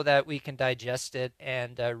 so that we can digest it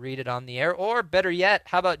and read it on the air. Or better yet,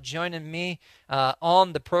 how about joining me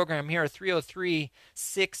on the program here,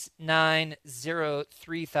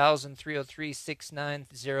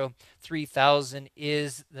 303-690-3000, 303-690-3000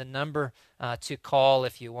 is the number to call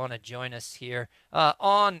if you want to join us here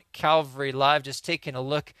on Calvary Live. Just taking a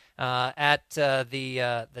look at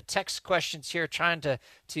the text questions here, trying to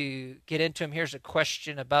get into them. Here's a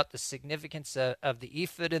question about the significance of the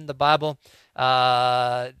ephod in the Bible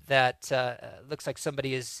that looks like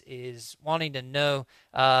somebody is wanting to know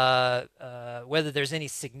whether there's any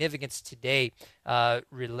significance today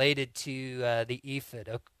related to the ephod.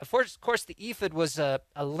 Of course, the ephod was a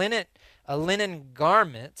linen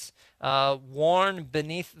garment worn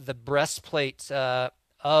beneath the breastplate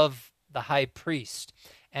of the high priest,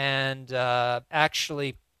 and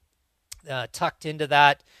actually tucked into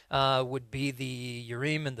that would be the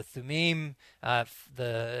Urim and the Thummim,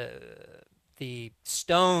 the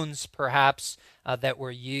stones perhaps that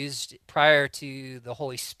were used prior to the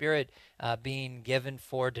Holy Spirit being given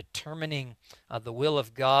for determining the will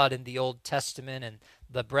of God in the Old Testament, and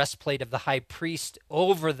the breastplate of the high priest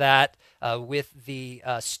over that with the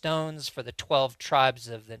stones for the 12 tribes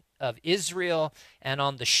of Israel, and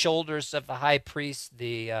on the shoulders of the high priest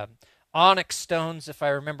the onyx stones, if I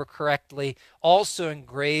remember correctly, also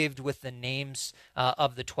engraved with the names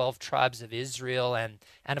of the 12 tribes of Israel. And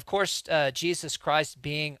of course, Jesus Christ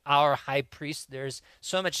being our high priest, there's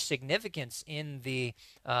so much significance in the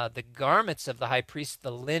garments of the high priest,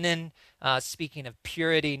 the linen, speaking of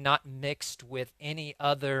purity, not mixed with any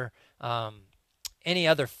other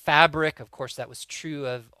fabric. Of course, that was true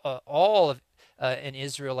of all of an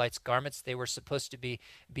Israelite's garments. They were supposed to be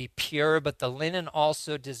pure, but the linen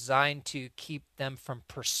also designed to keep them from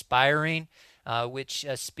perspiring, which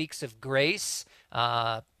speaks of grace.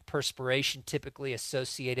 Perspiration typically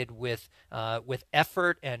associated with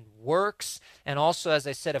effort and works, and also, as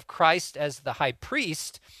I said, of Christ as the high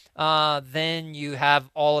priest. Then you have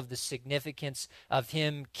all of the significance of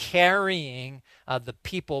him carrying the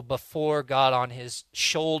people before God on his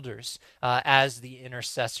shoulders as the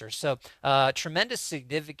intercessor. So tremendous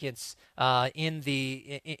significance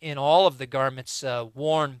in all of the garments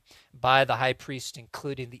worn by the high priest,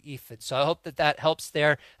 including the ephod. So I hope that helps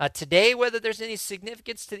there. Today, whether there's any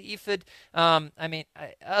significance to the ephod,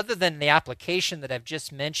 other than the application that I've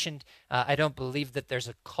just mentioned, I don't believe that there's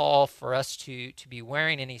a call for us to be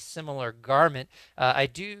wearing any similar garment.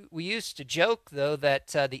 We used to joke, though, that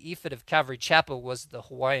the ephod of Calvary Chapel was the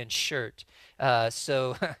Hawaiian shirt.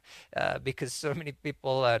 Because so many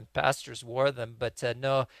people and pastors wore them, but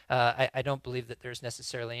no, I don't believe that there's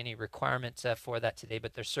necessarily any requirement for that today,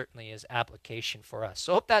 but there certainly is application for us.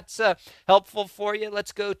 So I hope that's helpful for you.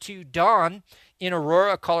 Let's go to Don in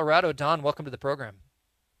Aurora, Colorado. Don, welcome to the program.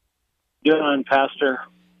 Good on, Pastor.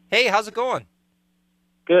 Hey, how's it going?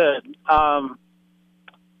 Good.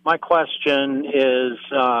 My question is,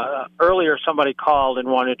 earlier somebody called and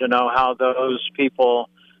wanted to know how those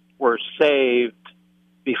people were saved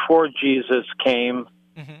before Jesus came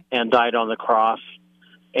and died on the cross.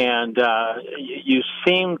 And you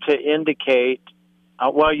seem to indicate,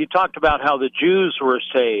 you talked about how the Jews were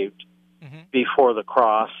saved before the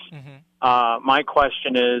cross. My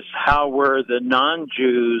question is, how were the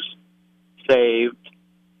non-Jews saved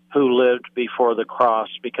who lived before the cross,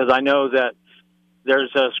 because I know that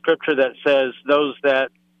there's a scripture that says those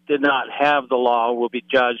that did not have the law will be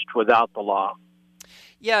judged without the law.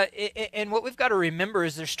 Yeah, and what we've got to remember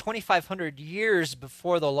is there's 2,500 years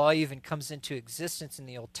before the law even comes into existence in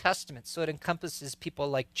the Old Testament. So it encompasses people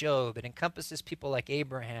like Job. It encompasses people like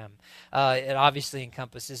Abraham. It obviously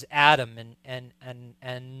encompasses Adam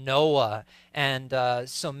and Noah and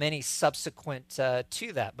so many subsequent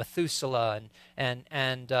to that, Methuselah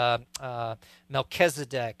and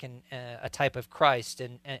Melchizedek and a type of Christ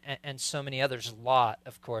and so many others, Lot,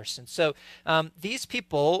 of course. And so these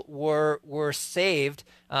people were saved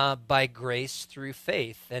by grace through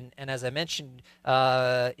faith. And as I mentioned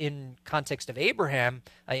in context of Abraham,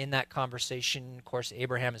 in that conversation, of course,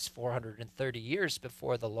 Abraham is 430 years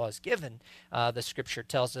before the law is given. The scripture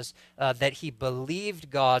tells us that he believed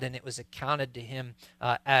God and it was accounted to him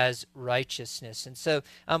as righteousness. And so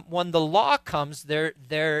when the law comes, there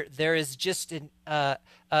is just a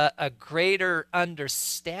greater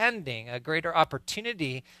understanding, a greater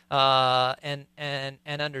opportunity and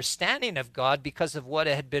understanding of God because of what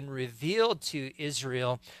had been revealed to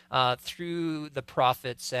Israel through the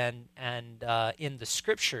prophets and in the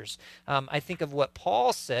scriptures. I think of what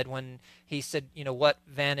Paul said when he said, what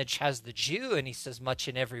advantage has the Jew? And he says, much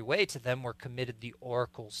in every way to them were committed the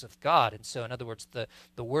oracles of God. And so, in other words,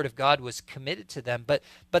 the word of God was committed to them. But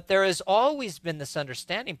there has always been this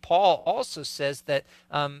understanding. Paul also says that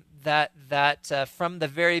from the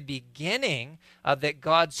very beginning, that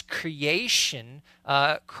God's creation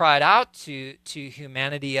cried out to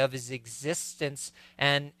humanity of his existence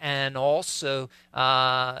and also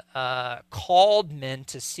called men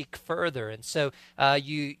to seek further. And so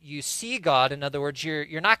you see God. In other words,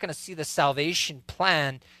 you're not going to see the salvation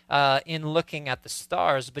plan in looking at the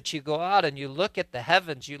stars, but you go out and you look at the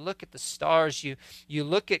heavens, you look at the stars, you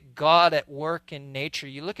look at God at work in nature,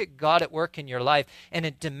 you look at God at work in your life, and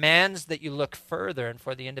it demands that you look further. And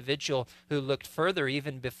for the individual who looked further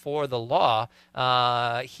even before the law,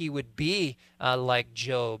 he would be like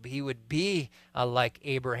Job, he would be like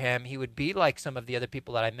Abraham, he would be like some of the other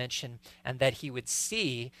people that I mentioned, and that he would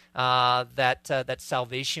see that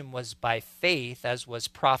salvation was by faith, as was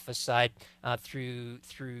prophesied through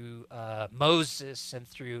Moses and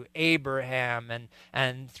through Abraham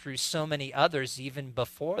and through so many others even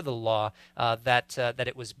before the law, that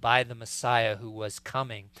it was by the Messiah who was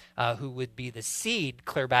coming, who would be the seed,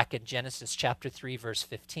 clear back in Genesis chapter 3, verse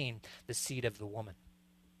 15, the seed of the woman.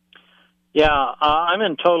 Yeah, I'm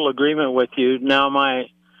in total agreement with you. Now, my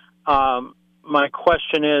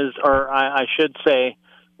question is, or I should say,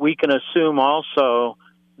 we can assume also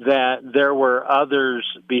that there were others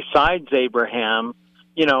besides Abraham,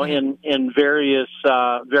 in various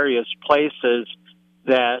places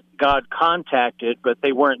that God contacted, but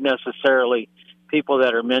they weren't necessarily people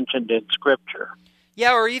that are mentioned in Scripture.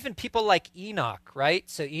 Yeah, or even people like Enoch, right?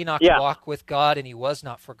 So Enoch walked with God, and he was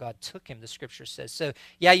not, for God took him, the scripture says. So,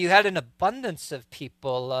 yeah, you had an abundance of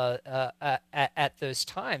people at those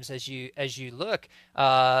times as you look.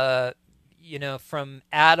 From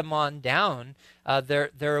Adam on down,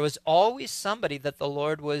 there was always somebody that the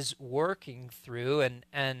Lord was working through and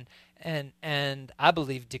I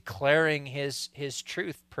believe declaring his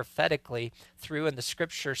truth prophetically through, and the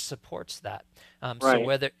scripture supports that.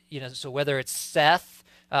 Right. So whether it's Seth,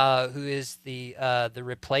 who is the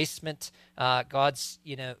replacement, God's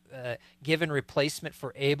given replacement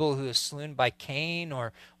for Abel, who is slain by Cain,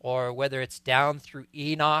 or whether it's down through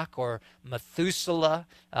Enoch or Methuselah.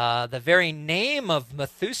 The very name of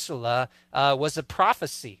Methuselah was a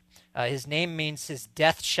prophecy. His name means his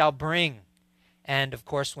death shall bring. And, of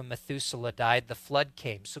course, when Methuselah died, the flood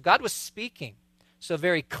came. So God was speaking. So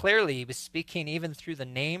very clearly, he was speaking even through the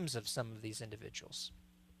names of some of these individuals.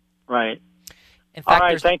 Right. In fact, all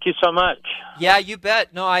right, thank you so much. Yeah, you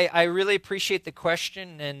bet. No, I really appreciate the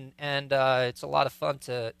question, and it's a lot of fun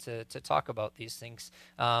to talk about these things.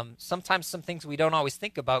 Sometimes some things we don't always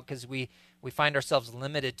think about because we find ourselves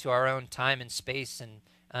limited to our own time and space and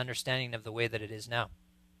understanding of the way that it is now.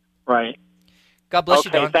 Right. God bless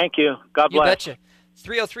you, Don. Okay, thank you. God bless. You betcha.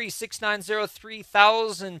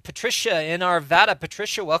 303-690-3000. Patricia in Arvada.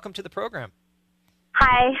 Patricia, welcome to the program.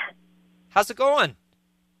 Hi. How's it going?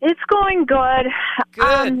 It's going good.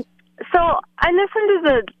 Good. So I listened to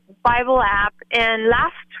the Bible app, and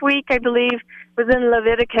last week, I believe, was in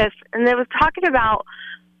Leviticus, and they was talking about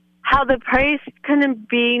how the priest couldn't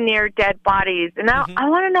be near dead bodies. And I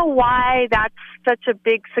want to know why that's such a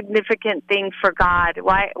big, significant thing for God.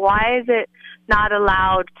 Why is it not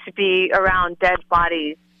allowed to be around dead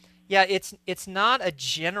bodies? Yeah, it's not a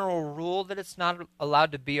general rule that it's not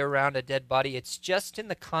allowed to be around a dead body. It's just in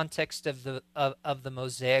the context of the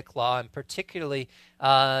Mosaic law, and particularly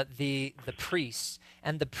the priests.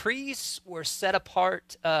 And the priests were set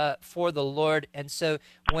apart for the Lord. And so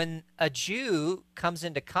when a Jew comes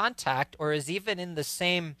into contact, or is even in the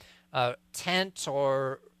same tent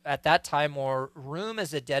or at that time or room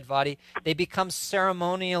as a dead body, they become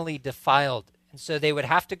ceremonially defiled. And so they would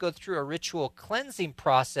have to go through a ritual cleansing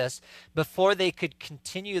process before they could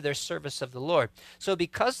continue their service of the Lord. So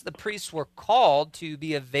because the priests were called to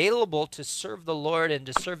be available to serve the Lord and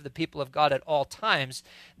to serve the people of God at all times,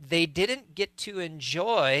 they didn't get to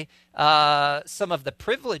enjoy some of the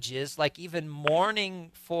privileges, like even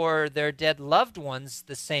mourning for their dead loved ones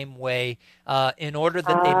the same way, in order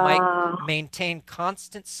that they might maintain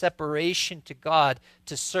constant separation to God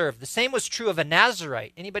to serve. The same was true of a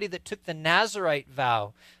Nazirite. Anybody that took the Nazirite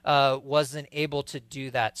vow wasn't able to do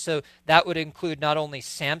that. So that would include not only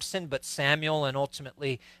Samson, but Samuel, and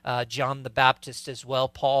ultimately John the Baptist as well.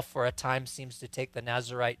 Paul, for a time, seems to take the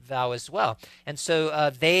Nazirite vow as well. And so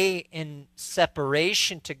they, in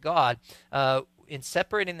separation to God, in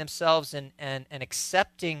separating themselves and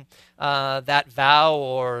accepting that vow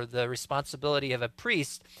or the responsibility of a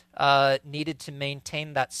priest, needed to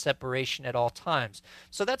maintain that separation at all times.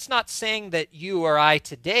 So that's not saying that you or I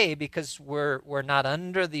today, because we're not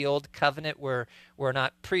under the old covenant, we're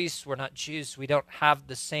not priests, we're not Jews, we don't have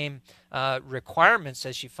the same requirements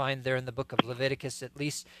as you find there in the book of Leviticus, at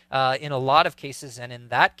least in a lot of cases and in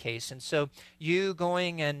that case. And so you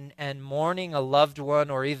going and mourning a loved one,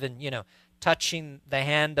 or even, touching the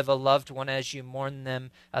hand of a loved one as you mourn them,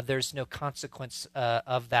 there's no consequence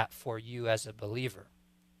of that for you as a believer.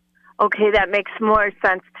 Okay, that makes more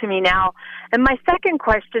sense to me now. And my second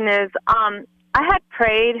question is, I had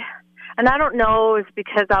prayed, and I don't know if it's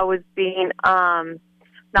because I was being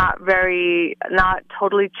not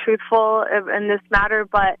totally truthful in this matter,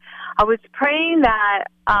 but I was praying that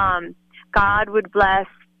God would bless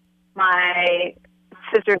my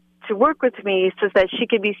sister to work with me so that she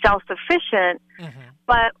could be self-sufficient.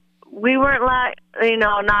 But we weren't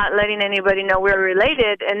not letting anybody know we were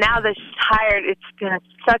related, and now that she's hired, it's been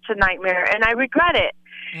such a nightmare, and I regret it.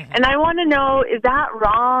 And I want to know, is that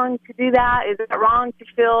wrong to do that? Is it wrong to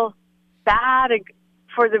feel bad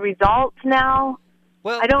for the results now?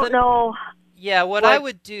 Well, I don't know. Yeah, what I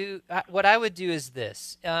would do is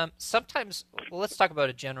this. Sometimes, let's talk about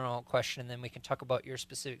a general question, and then we can talk about your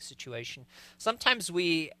specific situation. Sometimes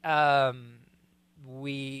we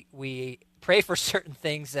pray for certain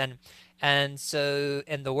things, and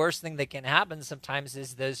the worst thing that can happen sometimes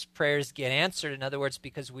is those prayers get answered. In other words,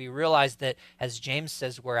 because we realize that, as James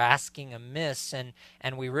says, we're asking amiss, and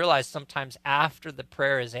we realize sometimes after the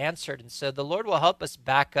prayer is answered. And so the Lord will help us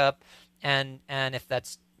back up, and if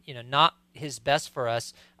that's not his best for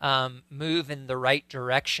us, move in the right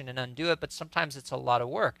direction and undo it, but sometimes it's a lot of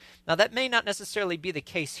work. Now, that may not necessarily be the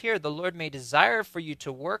case here. The Lord may desire for you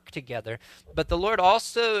to work together, but the Lord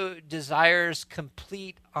also desires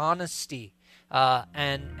complete honesty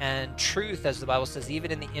and truth, as the Bible says, even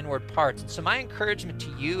in the inward parts. And so my encouragement to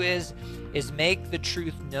you is make the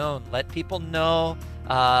truth known. Let people know.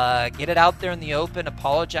 Get it out there in the open.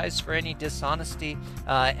 Apologize for any dishonesty,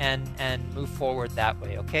 and move forward that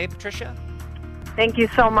way. Okay, Patricia? Thank you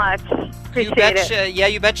so much. Appreciate it. Yeah,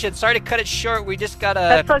 you betcha. Sorry to cut it short. We just got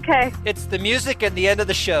That's okay. It's the music and the end of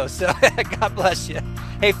the show, so God bless you.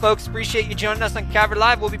 Hey, folks, appreciate you joining us on Calvary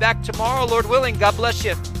Live. We'll be back tomorrow, Lord willing. God bless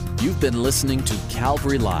you. You've been listening to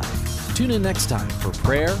Calvary Live. Tune in next time for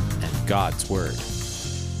prayer and God's Word.